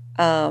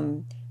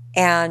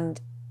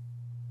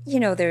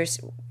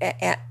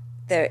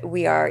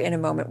 We are in a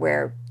moment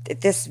where,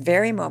 at this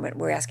very moment,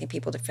 we're asking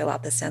people to fill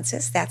out the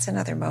census. That's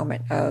another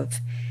moment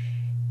of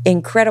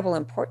incredible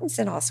importance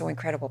and also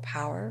incredible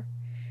power.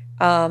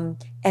 And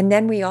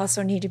then we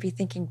also need to be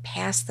thinking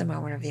past the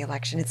moment of the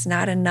election. It's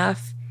not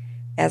enough,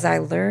 as I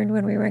learned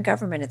when we were in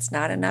government, it's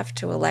not enough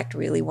to elect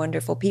really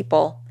wonderful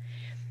people.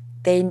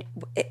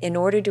 In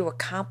order to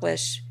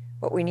accomplish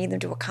what we need them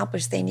to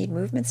accomplish, they need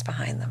movements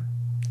behind them.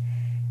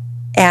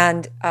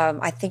 And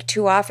I think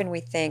too often we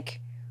think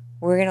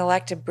we're going to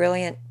elect a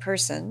brilliant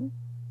person,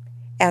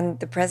 and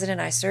the president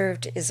I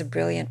served is a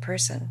brilliant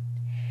person.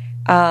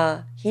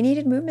 He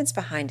needed movements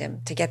behind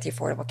him to get the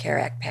Affordable Care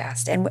Act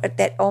passed, and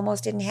that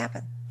almost didn't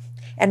happen.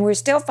 And we're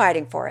still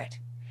fighting for it.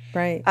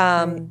 Right.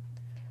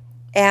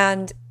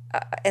 And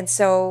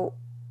so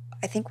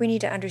I think we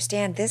need to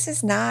understand this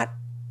is not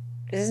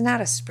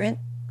a sprint.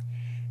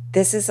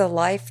 This is a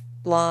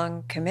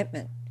lifelong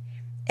commitment.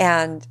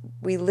 And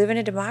we live in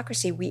a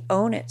democracy. We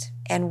own it,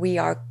 and we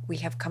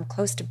have come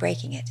close to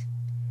breaking it.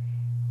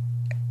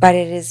 But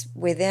it is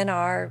within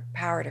our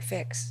power to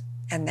fix,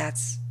 and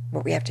that's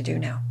what we have to do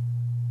now.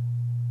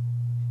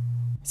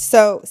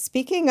 So,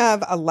 speaking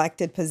of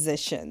elected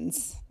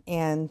positions,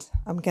 and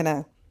I'm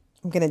gonna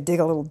dig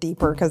a little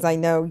deeper because I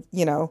know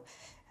you know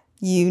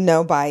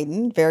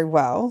Biden very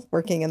well,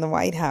 working in the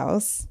White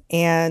House,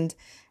 and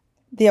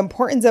the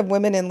importance of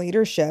women in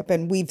leadership.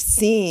 And we've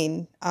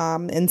seen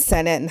in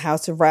Senate and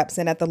House of Reps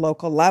and at the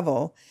local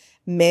level,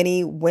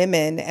 many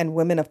women and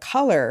women of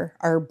color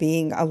are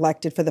being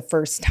elected for the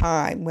first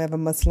time. We have a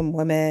Muslim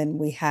woman.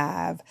 We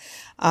have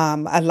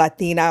a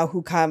Latina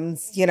who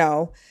comes,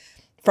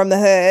 from the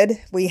hood.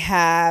 We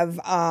have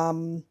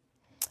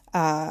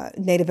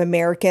Native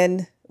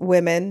American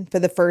women for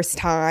the first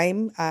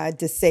time,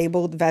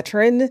 disabled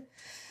veteran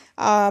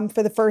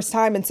for the first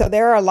time. And so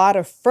there are a lot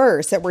of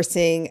firsts that we're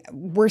seeing.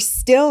 We're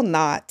still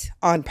not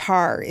on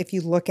par if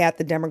you look at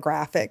the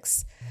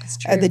demographics,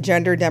 the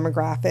gender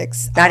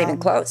demographics. Not even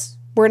close.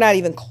 We're not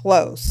even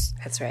close.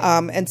 That's right.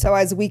 And so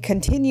as we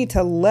continue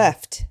to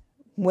lift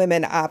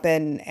women up,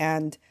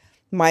 and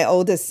my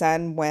oldest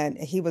son, when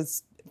he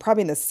was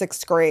probably in the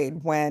 6th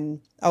grade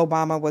when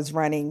Obama was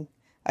running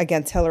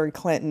against Hillary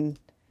Clinton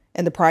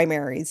in the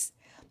primaries,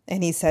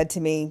 and he said to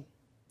me,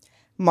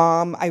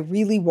 "Mom, I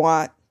really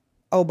want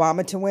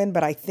Obama to win,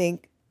 but I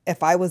think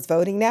if I was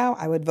voting now,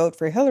 I would vote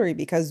for Hillary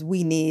because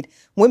we need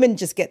women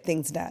just get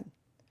things done."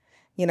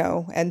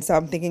 And so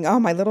I'm thinking, oh,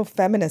 my little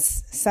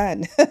feminist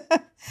son.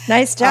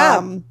 Nice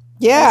job.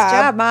 Yeah. Nice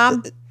job,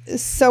 Mom.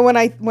 So when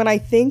I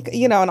think,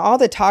 and all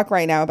the talk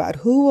right now about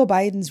who will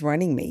Biden's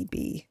running mate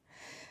be,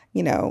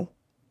 do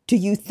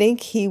you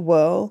think he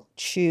will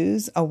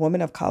choose a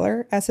woman of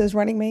color as his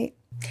running mate?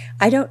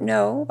 I don't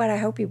know, but I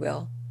hope he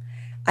will.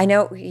 I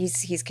know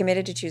he's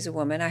committed to choose a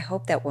woman. I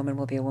hope that woman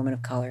will be a woman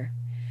of color.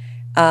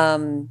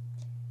 But,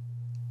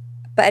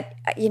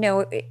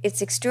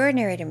 it's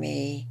extraordinary to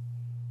me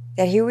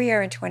that here we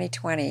are in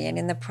 2020, and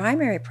in the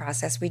primary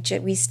process,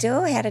 we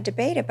still had a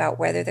debate about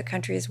whether the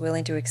country is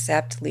willing to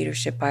accept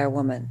leadership by a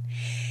woman.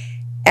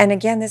 And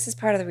again, this is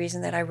part of the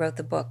reason that I wrote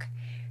the book.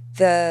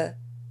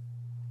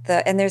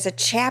 and there's a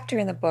chapter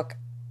in the book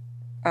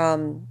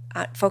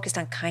focused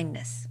on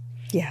kindness.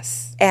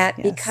 Yes.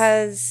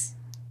 Because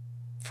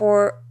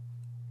for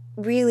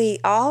really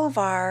all of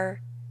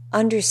our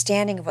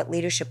understanding of what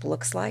leadership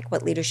looks like,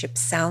 what leadership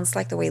sounds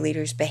like, the way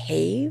leaders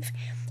behave,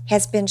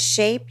 has been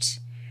shaped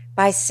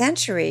by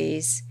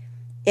centuries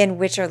in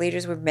which our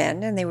leaders were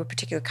men, and they were a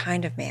particular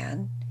kind of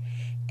man.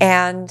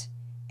 And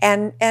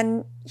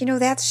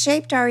that's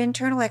shaped our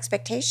internal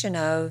expectation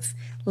of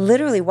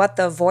literally what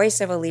the voice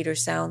of a leader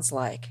sounds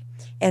like.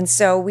 And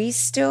so we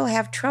still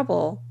have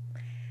trouble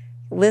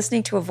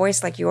listening to a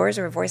voice like yours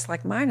or a voice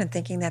like mine and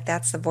thinking that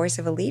that's the voice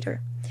of a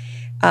leader.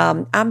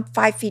 I'm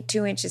 5 feet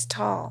 2 inches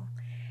tall.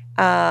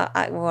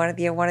 One of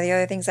the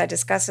other things I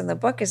discuss in the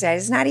book is that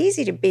it's not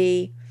easy to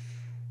be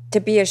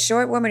a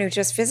short woman who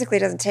just physically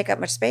doesn't take up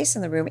much space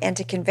in the room and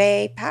to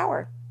convey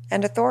power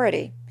and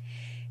authority.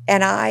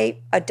 And I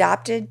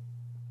adopted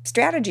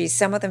strategies,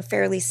 some of them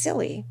fairly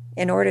silly,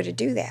 in order to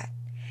do that.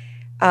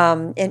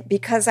 And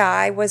because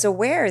I was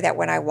aware that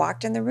when I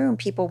walked in the room,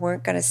 people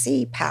weren't going to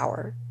see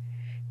power,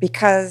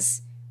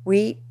 because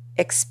we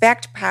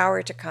expect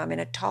power to come in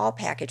a tall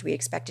package. We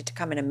expect it to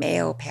come in a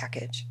male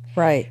package.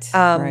 Right.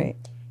 Right.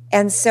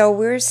 And so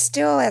we're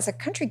still, as a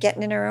country,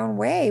 getting in our own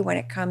way when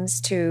it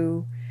comes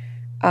to,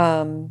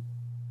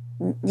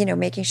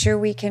 making sure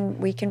we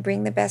can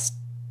bring the best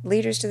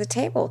leaders to the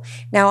table.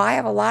 Now, I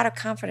have a lot of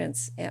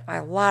confidence in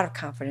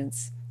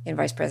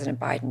Vice President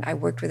Biden. I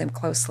worked with him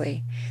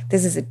closely.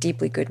 This is a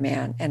deeply good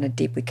man and a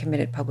deeply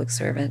committed public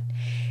servant,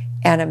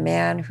 and a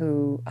man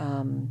who,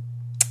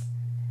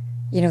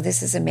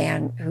 this is a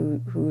man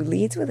who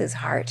leads with his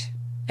heart.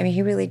 I mean,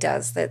 he really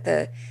does.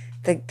 The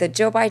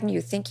Joe Biden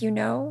you think you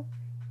know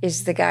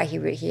is the guy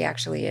he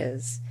actually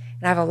is.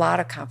 And I have a lot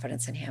of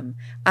confidence in him.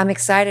 I'm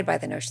excited by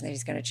the notion that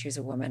he's going to choose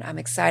a woman. I'm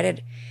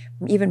excited,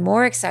 even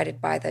more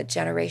excited by the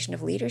generation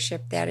of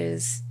leadership that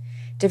is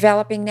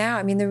developing now.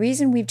 I mean, the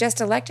reason we've just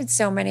elected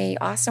so many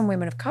awesome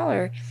women of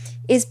color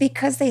is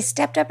because they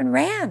stepped up and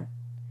ran.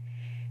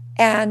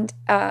 And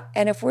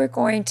if we're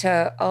going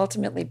to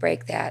ultimately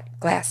break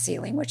that glass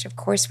ceiling, which of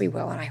course we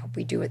will, and I hope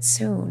we do it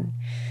soon,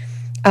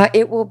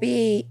 it will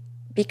be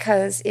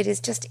because it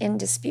is just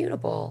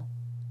indisputable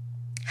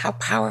how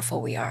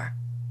powerful we are.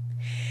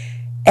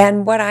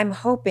 And what I'm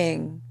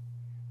hoping,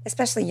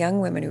 especially young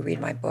women who read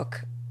my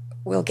book,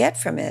 will get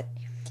from it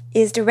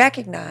is to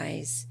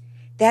recognize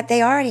that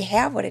they already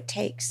have what it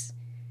takes.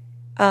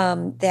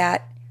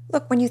 That,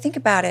 look, when you think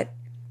about it,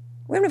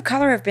 women of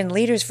color have been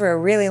leaders for a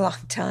really long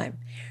time,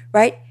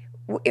 right?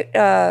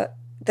 The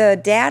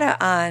data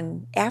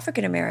on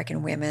African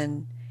American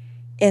women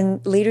in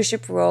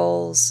leadership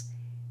roles,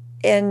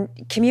 in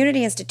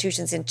community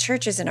institutions, in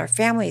churches, in our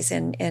families,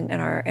 in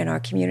our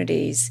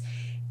communities,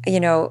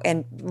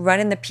 and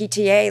running the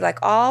PTA, like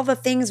all the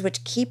things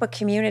which keep a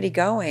community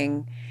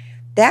going,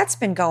 that's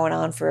been going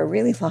on for a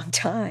really long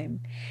time.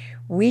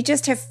 We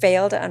just have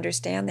failed to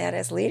understand that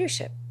as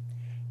leadership,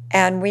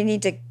 and we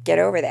need to get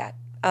over that.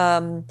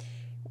 And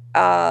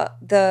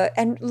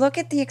look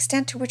at the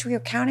extent to which we are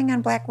counting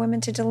on Black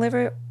women to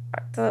deliver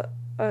the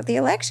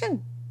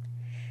election.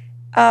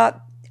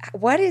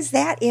 What is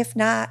that if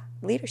not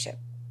leadership?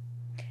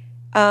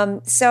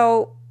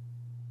 So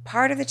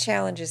part of the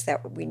challenge is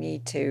that we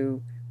need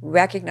to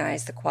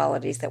recognize the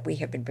qualities that we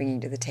have been bringing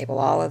to the table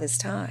all of this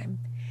time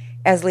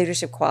as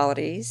leadership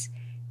qualities,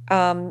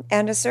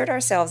 and assert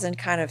ourselves and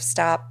kind of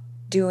stop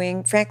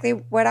doing, frankly,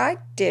 what I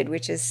did,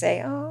 which is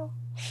say, I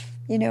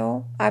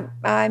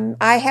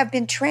have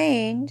been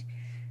trained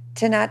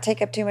to not take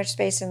up too much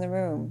space in the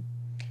room,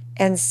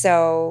 and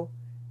so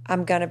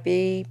I'm going to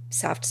be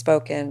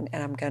soft-spoken,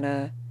 and I'm going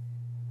to,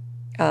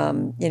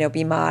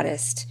 be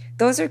modest.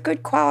 Those are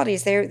good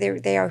qualities.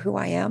 They are who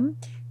I am.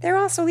 They're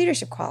also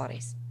leadership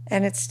qualities,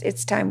 and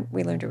it's time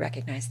we learn to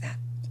recognize that.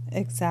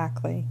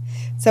 Exactly.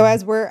 So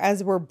as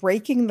we're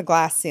breaking the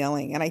glass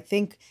ceiling, and I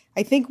think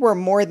we're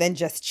more than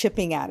just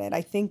chipping at it.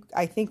 I think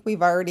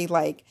we've already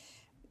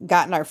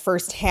gotten our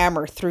first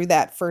hammer through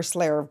that first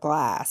layer of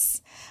glass.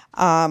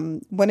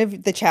 One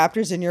of the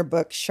chapters in your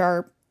book,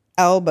 Sharp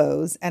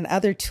Elbows and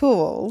Other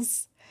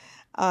Tools,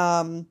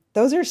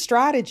 those are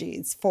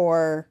strategies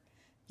for,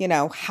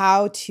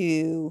 how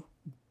to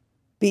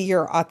be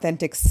your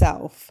authentic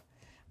self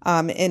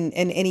in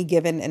any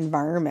given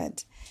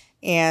environment.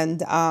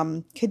 And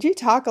could you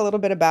talk a little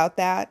bit about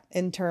that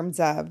in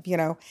terms of,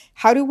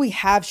 how do we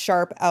have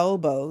sharp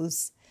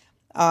elbows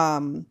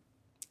and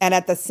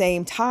at the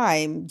same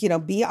time,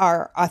 be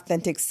our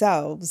authentic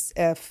selves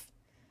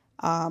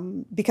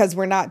because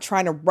we're not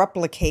trying to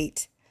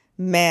replicate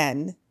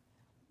men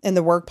in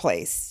the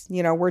workplace.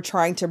 We're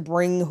trying to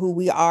bring who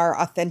we are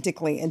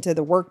authentically into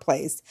the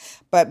workplace,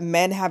 but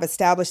men have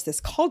established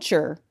this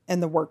culture in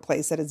the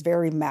workplace that is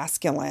very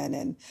masculine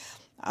and,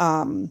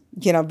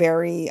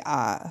 very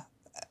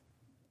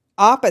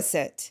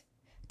opposite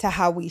to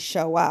how we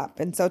show up.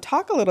 And so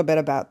talk a little bit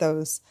about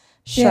those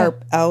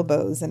sharp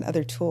elbows and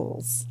other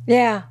tools.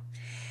 Yeah.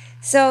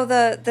 So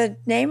the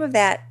name of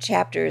that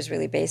chapter is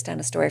really based on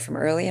a story from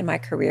early in my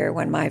career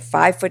when my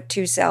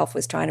 5'2" self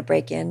was trying to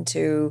break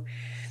into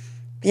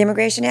the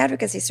Immigration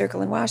Advocacy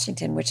Circle in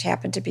Washington, which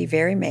happened to be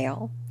very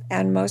male,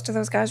 and most of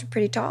those guys were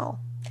pretty tall.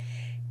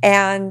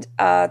 And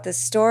the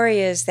story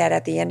is that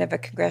at the end of a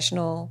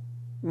congressional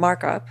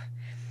markup,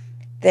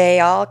 they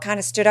all kind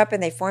of stood up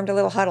and they formed a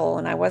little huddle,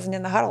 and I wasn't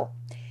in the huddle.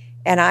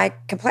 And I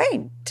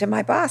complained to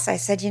my boss. I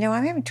said,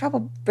 I'm having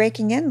trouble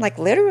breaking in, like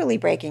literally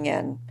breaking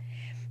in.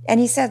 And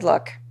he said,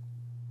 look,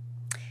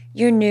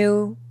 you're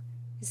new,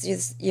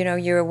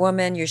 you're a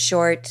woman, you're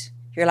short,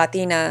 you're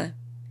Latina.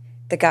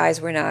 The guys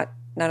were not,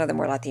 none of them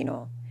were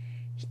Latino.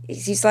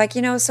 He's like,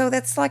 so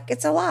that's like,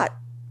 it's a lot.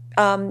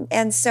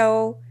 And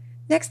so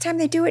next time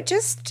they do it,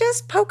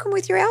 just poke them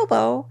with your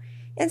elbow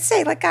and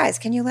say, like, guys,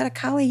 can you let a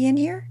colleague in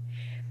here?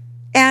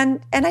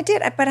 And I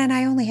did, but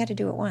I only had to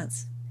do it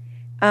once.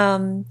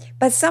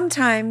 But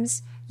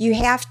sometimes you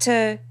have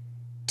to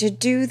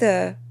do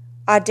the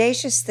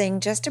audacious thing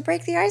just to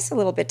break the ice a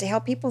little bit, to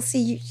help people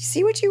see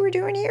what you were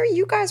doing here.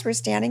 You guys were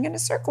standing in a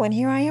circle, and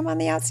here I am on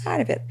the outside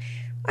of it.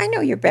 I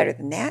know you're better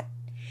than that.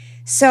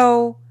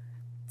 So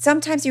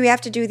sometimes you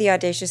have to do the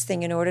audacious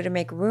thing in order to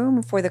make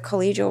room for the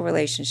collegial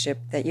relationship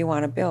that you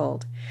want to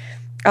build.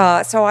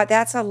 So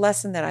that's a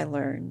lesson that I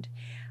learned.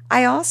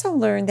 I also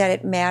learned that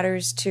it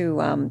matters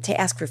to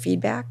ask for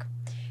feedback,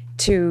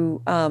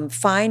 to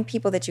find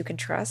people that you can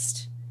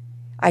trust.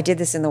 I did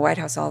this in the White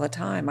House all the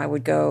time. I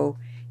would go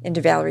into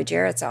Valerie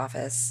Jarrett's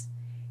office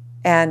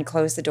and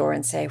close the door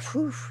and say,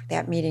 whew,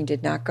 that meeting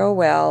did not go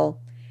well.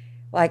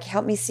 Like,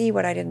 help me see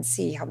what I didn't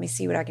see. Help me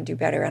see what I can do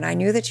better. And I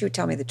knew that she would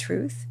tell me the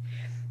truth.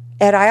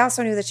 And I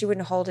also knew that she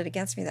wouldn't hold it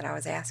against me that I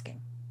was asking.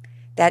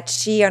 That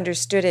she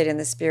understood it in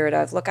the spirit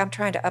of, look, I'm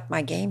trying to up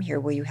my game here.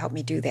 Will you help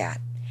me do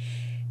that?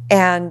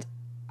 And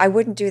I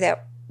wouldn't do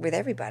that with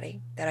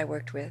everybody that I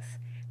worked with.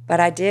 But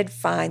I did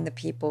find the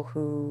people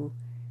who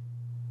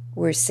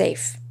were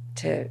safe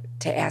to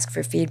ask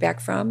for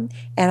feedback from.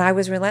 And I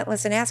was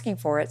relentless in asking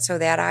for it, so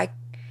that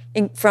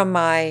from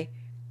my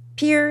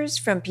peers,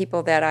 from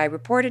people that I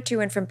reported to,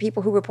 and from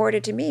people who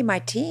reported to me, my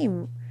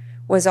team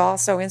was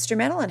also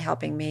instrumental in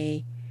helping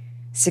me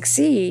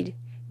succeed,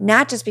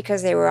 not just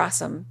because they were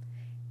awesome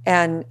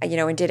and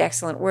did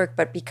excellent work,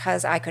 but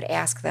because I could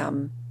ask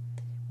them,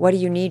 what do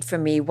you need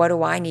from me? What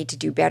do I need to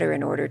do better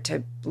in order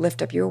to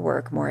lift up your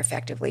work more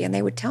effectively? And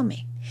they would tell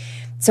me.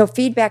 So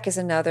feedback is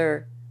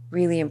another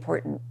really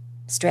important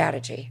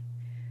strategy.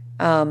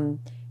 And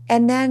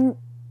then,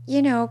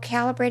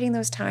 calibrating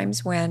those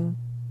times when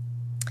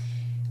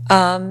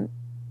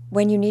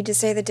you need to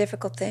say the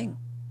difficult thing,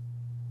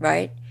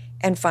 right?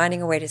 And finding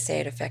a way to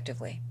say it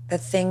effectively. The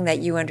thing that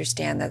you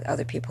understand that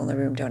other people in the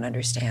room don't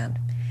understand.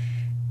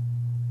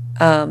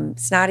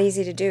 It's not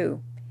easy to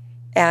do.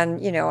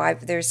 And,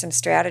 there's some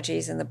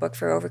strategies in the book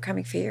for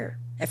overcoming fear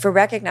and for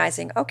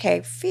recognizing,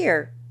 okay,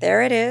 fear,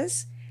 there it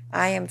is.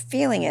 I am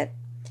feeling it.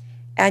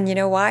 And you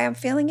know why I'm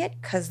feeling it?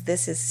 Because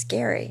this is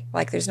scary.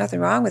 Like, there's nothing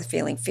wrong with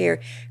feeling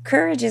fear.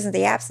 Courage isn't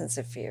the absence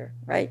of fear,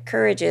 right?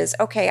 Courage is,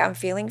 okay, I'm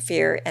feeling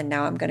fear, and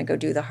now I'm going to go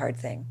do the hard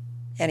thing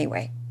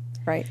anyway.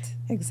 Right.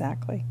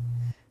 Exactly.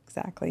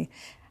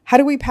 How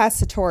do we pass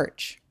the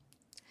torch?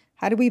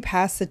 How do we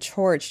pass the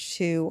torch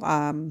to,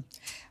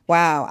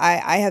 wow,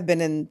 I have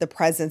been in the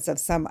presence of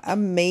some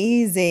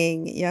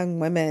amazing young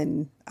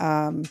women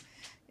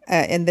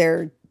in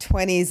their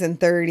 20s and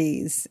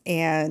 30s.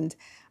 And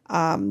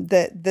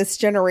this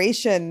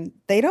generation,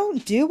 they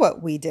don't do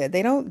what we did.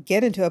 They don't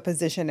get into a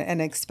position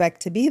and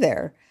expect to be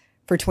there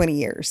for 20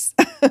 years.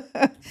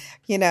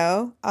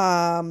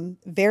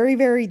 Very,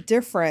 very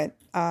different,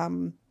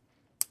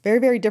 very,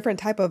 very different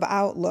type of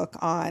outlook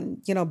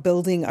on,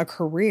 building a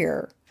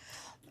career.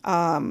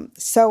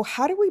 So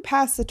how do we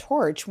pass the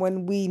torch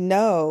when we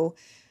know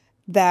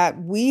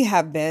that we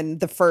have been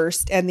the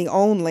first and the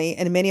only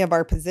in many of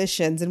our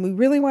positions, and we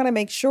really want to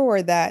make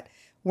sure that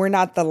we're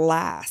not the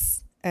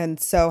last?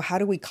 And so how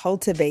do we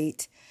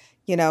cultivate,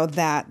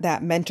 that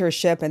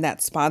mentorship and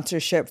that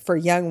sponsorship for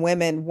young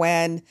women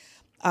when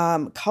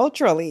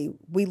culturally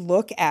we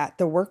look at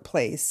the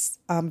workplace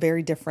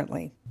very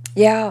differently?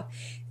 Yeah,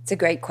 it's a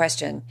great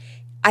question.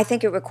 I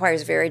think it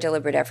requires very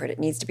deliberate effort. It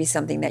needs to be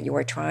something that you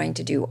are trying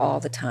to do all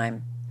the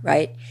time,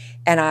 right?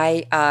 And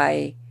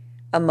I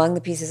among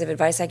the pieces of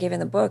advice I give in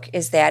the book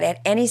is that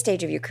at any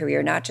stage of your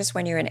career, not just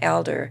when you're an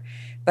elder,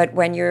 but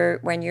when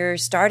you're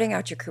starting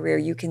out your career,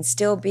 you can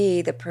still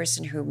be the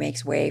person who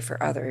makes way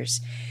for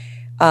others.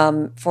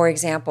 For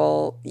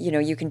example,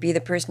 you can be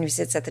the person who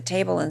sits at the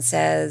table and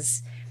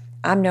says,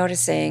 I'm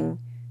noticing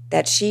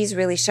that she's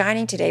really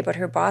shining today, but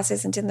her boss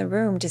isn't in the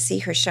room to see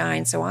her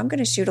shine. So I'm going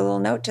to shoot a little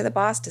note to the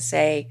boss to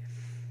say,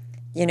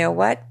 you know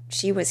what?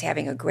 She was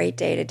having a great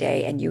day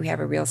today, and you have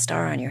a real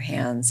star on your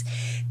hands.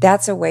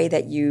 That's a way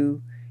that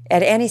you,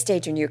 at any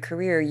stage in your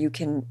career, you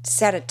can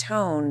set a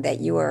tone that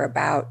you are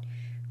about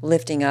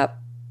lifting up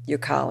your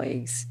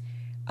colleagues.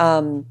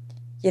 When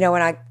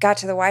I got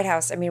to the White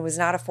House, it was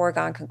not a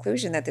foregone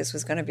conclusion that this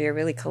was going to be a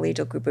really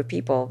collegial group of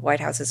people. White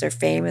Houses are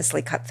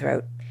famously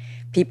cutthroat.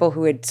 people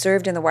who had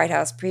served in the White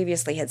House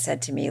previously had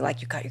said to me,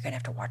 like, you're going to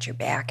have to watch your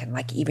back, and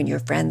like even your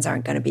friends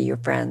aren't going to be your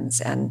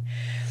friends. And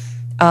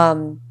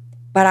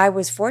but I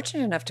was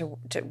fortunate enough to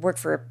work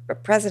for a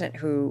president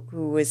who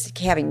was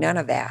having none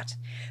of that,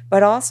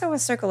 but also a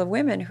circle of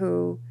women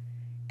who,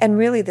 and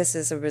really this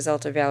is a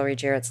result of Valerie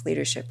Jarrett's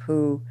leadership,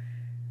 who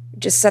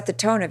just set the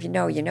tone of, you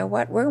know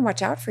what, we're going to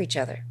watch out for each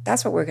other.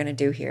 That's what we're going to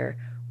do here.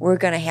 We're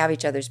going to have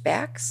each other's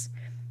backs.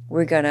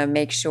 We're going to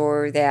make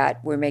sure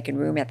that we're making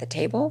room at the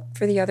table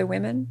for the other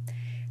women.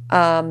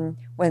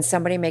 When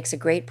somebody makes a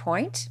great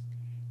point,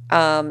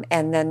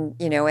 and then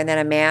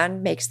a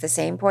man makes the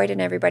same point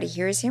and everybody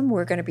hears him,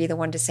 we're going to be the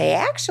one to say,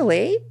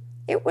 actually,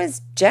 it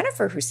was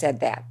Jennifer who said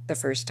that the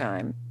first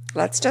time.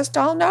 Let's just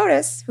all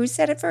notice who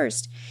said it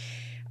first.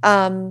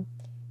 You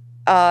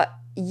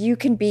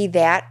can be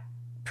that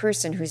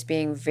person who's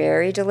being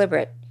very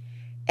deliberate.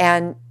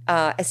 And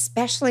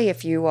especially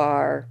if you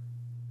are,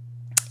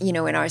 in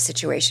our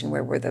situation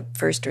where we're the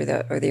first or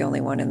the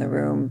only one in the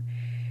room,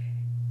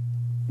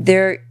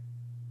 there,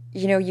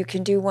 you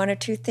can do one or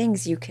two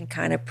things. You can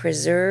kind of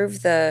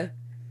preserve the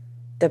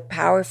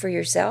power for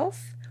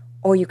yourself,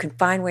 or you can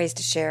find ways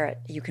to share it.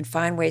 You can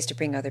find ways to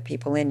bring other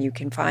people in. You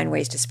can find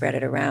ways to spread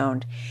it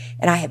around.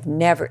 And I have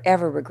never,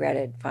 ever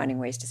regretted finding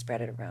ways to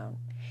spread it around.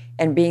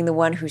 And being the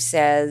one who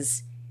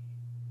says,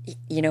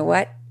 you know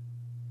what,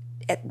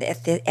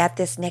 at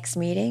this next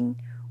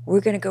meeting, we're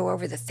going to go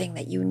over the thing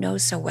that you know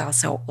so well.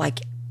 So,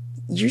 like,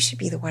 you should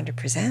be the one to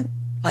present.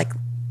 Like,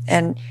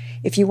 and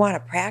if you want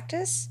to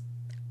practice,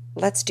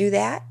 let's do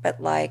that.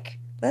 But, like,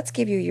 let's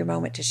give you your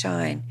moment to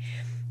shine.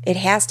 It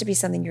has to be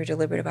something you're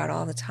deliberate about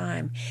all the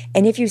time.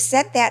 And if you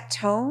set that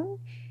tone,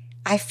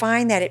 I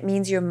find that it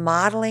means you're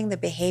modeling the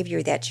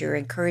behavior that you're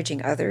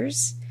encouraging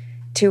others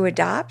to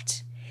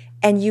adopt.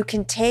 And you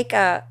can take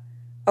a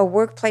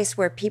workplace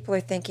where people are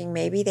thinking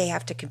maybe they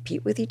have to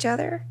compete with each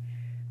other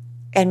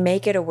and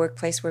make it a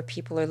workplace where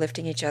people are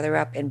lifting each other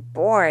up. And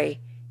boy,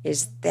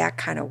 is that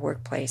kind of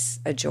workplace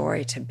a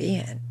joy to be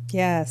in.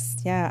 Yes.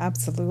 Yeah,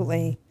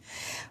 absolutely.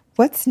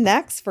 What's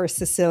next for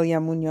Cecilia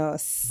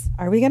Munoz?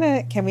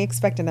 Can we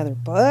expect another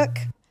book?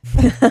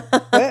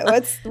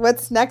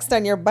 What's next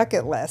on your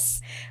bucket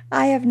list?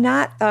 I have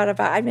not thought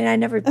about, I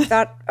never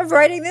thought of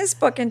writing this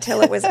book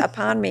until it was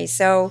upon me.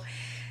 So,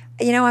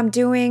 I'm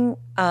doing,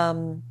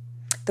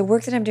 the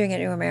work that I'm doing at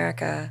New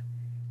America,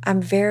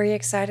 I'm very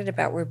excited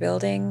about. We're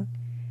building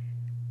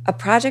a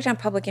project on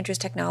public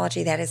interest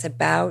technology that is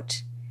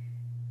about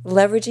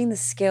leveraging the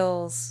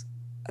skills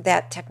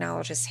that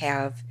technologists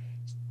have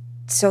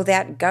so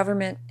that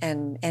government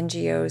and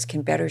NGOs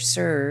can better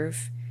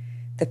serve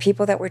the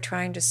people that we're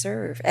trying to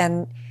serve.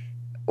 And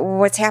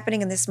what's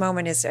happening in this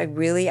moment is a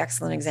really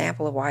excellent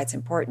example of why it's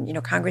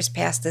important. Congress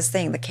passed this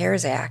thing, the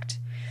CARES Act,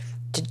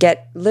 to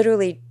get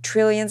literally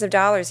trillions of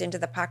dollars into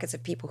the pockets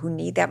of people who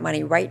need that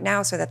money right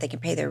now so that they can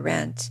pay their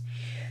rent.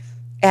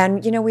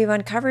 And, we've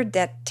uncovered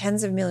that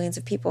tens of millions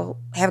of people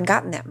haven't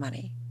gotten that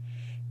money.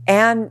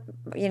 And,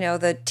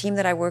 the team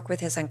that I work with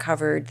has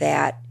uncovered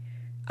that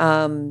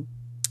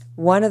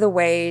one of the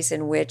ways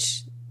in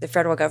which the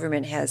federal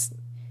government has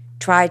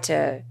tried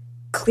to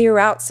clear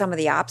out some of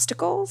the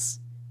obstacles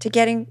to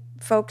getting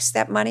folks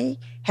that money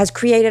has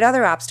created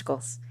other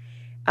obstacles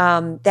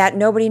that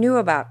nobody knew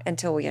about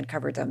until we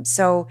uncovered them.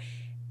 So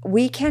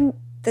we can,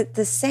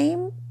 the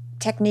same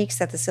techniques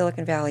that the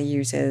Silicon Valley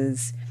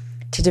uses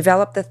to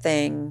develop the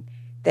thing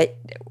that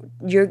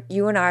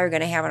you and I are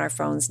going to have on our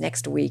phones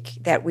next week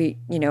that we,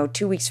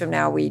 2 weeks from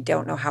now, we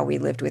don't know how we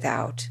lived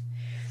without.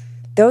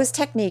 Those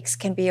techniques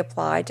can be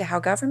applied to how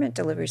government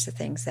delivers the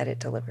things that it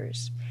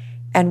delivers.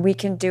 And we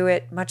can do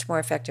it much more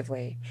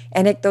effectively.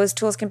 And those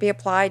tools can be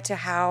applied to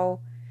how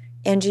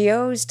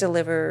NGOs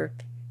deliver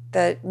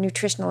the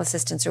nutritional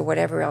assistance or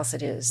whatever else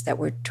it is that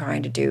we're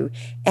trying to do.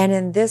 And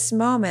in this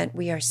moment,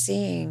 we are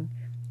seeing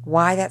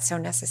why that's so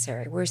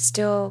necessary. We're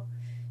still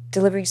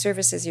delivering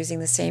services using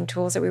the same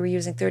tools that we were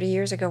using 30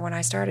 years ago when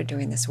I started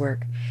doing this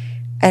work.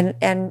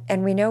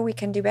 And we know we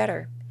can do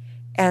better.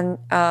 And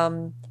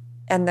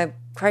the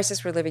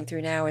crisis we're living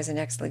through now is an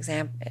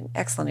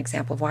excellent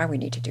example of why we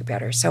need to do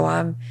better. So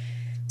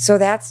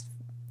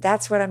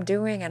that's what I'm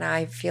doing, and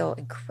I feel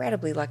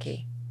incredibly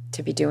lucky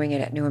to be doing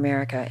it at New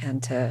America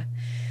and to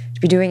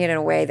be doing it in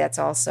a way that's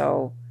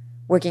also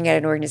working at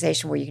an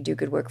organization where you can do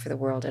good work for the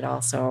world and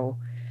also,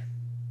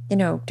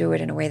 do it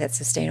in a way that's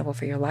sustainable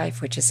for your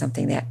life, which is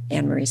something that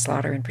Anne Marie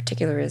Slaughter in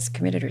particular has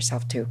committed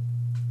herself to.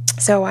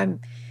 So I'm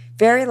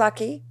very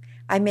lucky.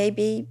 I may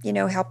be,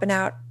 helping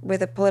out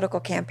with a political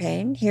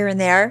campaign here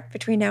and there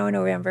between now and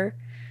November,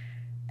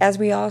 as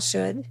we all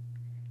should.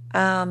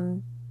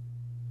 And,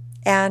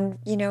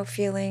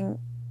 feeling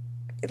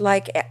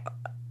like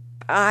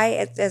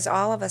I, as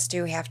all of us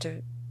do, have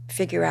to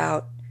figure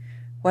out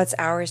what's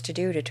ours to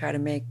do to try to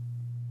make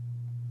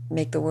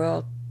the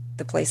world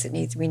the place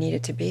we need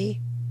it to be.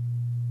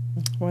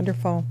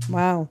 Wonderful.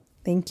 Wow.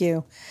 Thank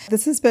you.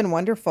 This has been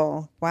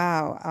wonderful.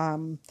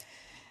 Wow.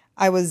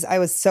 I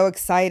was so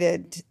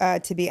excited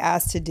to be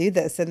asked to do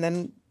this. And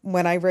then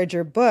when I read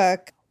your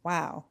book,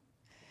 wow,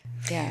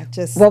 Yeah,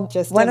 just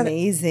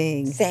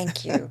amazing.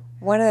 Thank you.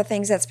 One of the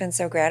things that's been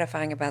so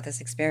gratifying about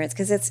this experience,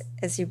 because it's,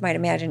 as you might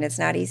imagine, it's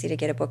not easy to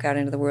get a book out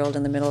into the world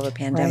in the middle of a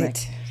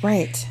pandemic.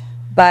 Right.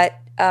 But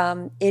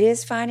it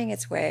is finding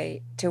its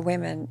way to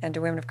women, and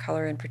to women of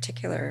color in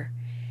particular.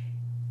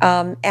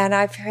 And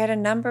I've had a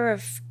number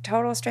of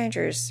total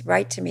strangers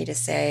write to me to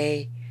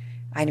say,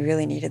 I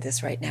really needed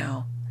this right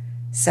now.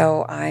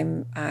 So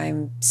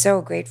I'm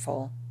so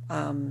grateful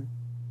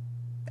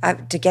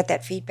to get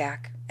that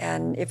feedback.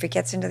 And if it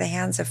gets into the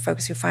hands of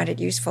folks who find it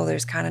useful,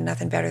 there's kind of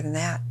nothing better than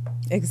that.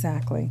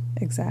 Exactly.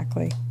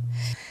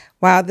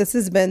 Wow, this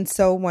has been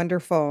so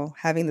wonderful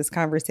having this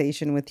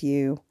conversation with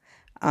you.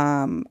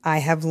 I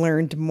have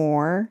learned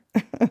more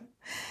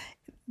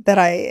that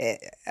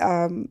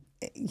I'm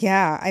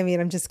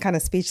just kind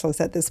of speechless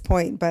at this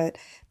point, but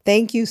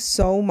thank you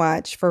so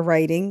much for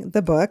writing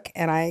the book.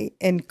 And I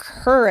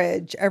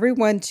encourage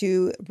everyone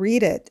to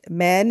read it.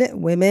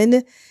 Men,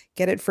 women,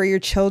 get it for your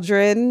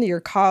children,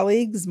 your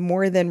colleagues.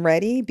 More Than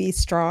Ready, Be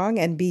Strong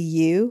and Be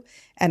You,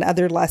 and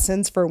Other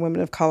Lessons for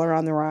Women of Color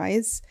on the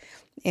Rise.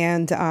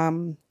 And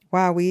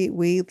wow,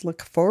 we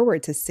look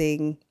forward to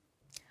seeing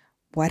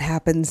what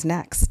happens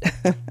next.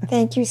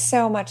 Thank you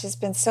so much. It's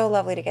been so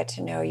lovely to get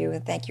to know you,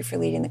 and thank you for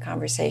leading the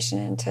conversation.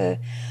 And to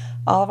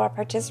all of our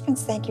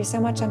participants, thank you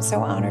so much. I'm so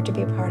honored to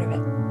be a part of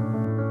it.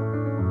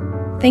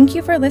 Thank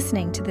you for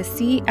listening to the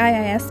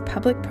CIIS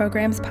Public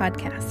Programs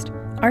Podcast.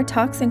 Our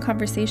talks and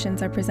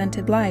conversations are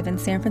presented live in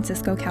San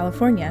Francisco,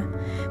 California.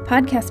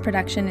 Podcast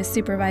production is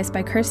supervised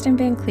by Kirsten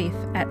Van Cleef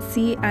at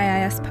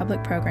CIIS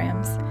Public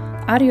Programs.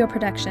 Audio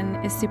production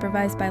is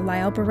supervised by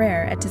Lyle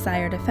Barrere at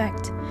Desired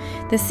Effect.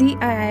 The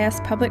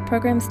CIIS Public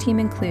Programs team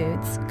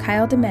includes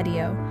Kyle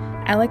DeMedio,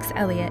 Alex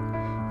Elliott,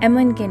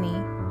 Emlyn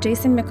Guinea,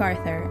 Jason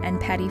MacArthur,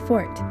 and Patty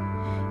Fort.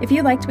 If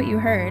you liked what you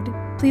heard,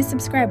 please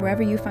subscribe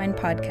wherever you find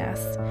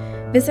podcasts.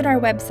 Visit our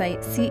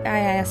website,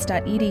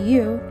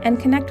 ciis.edu, and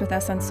connect with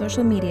us on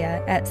social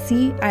media at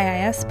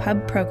CIIS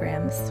Pub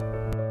Programs.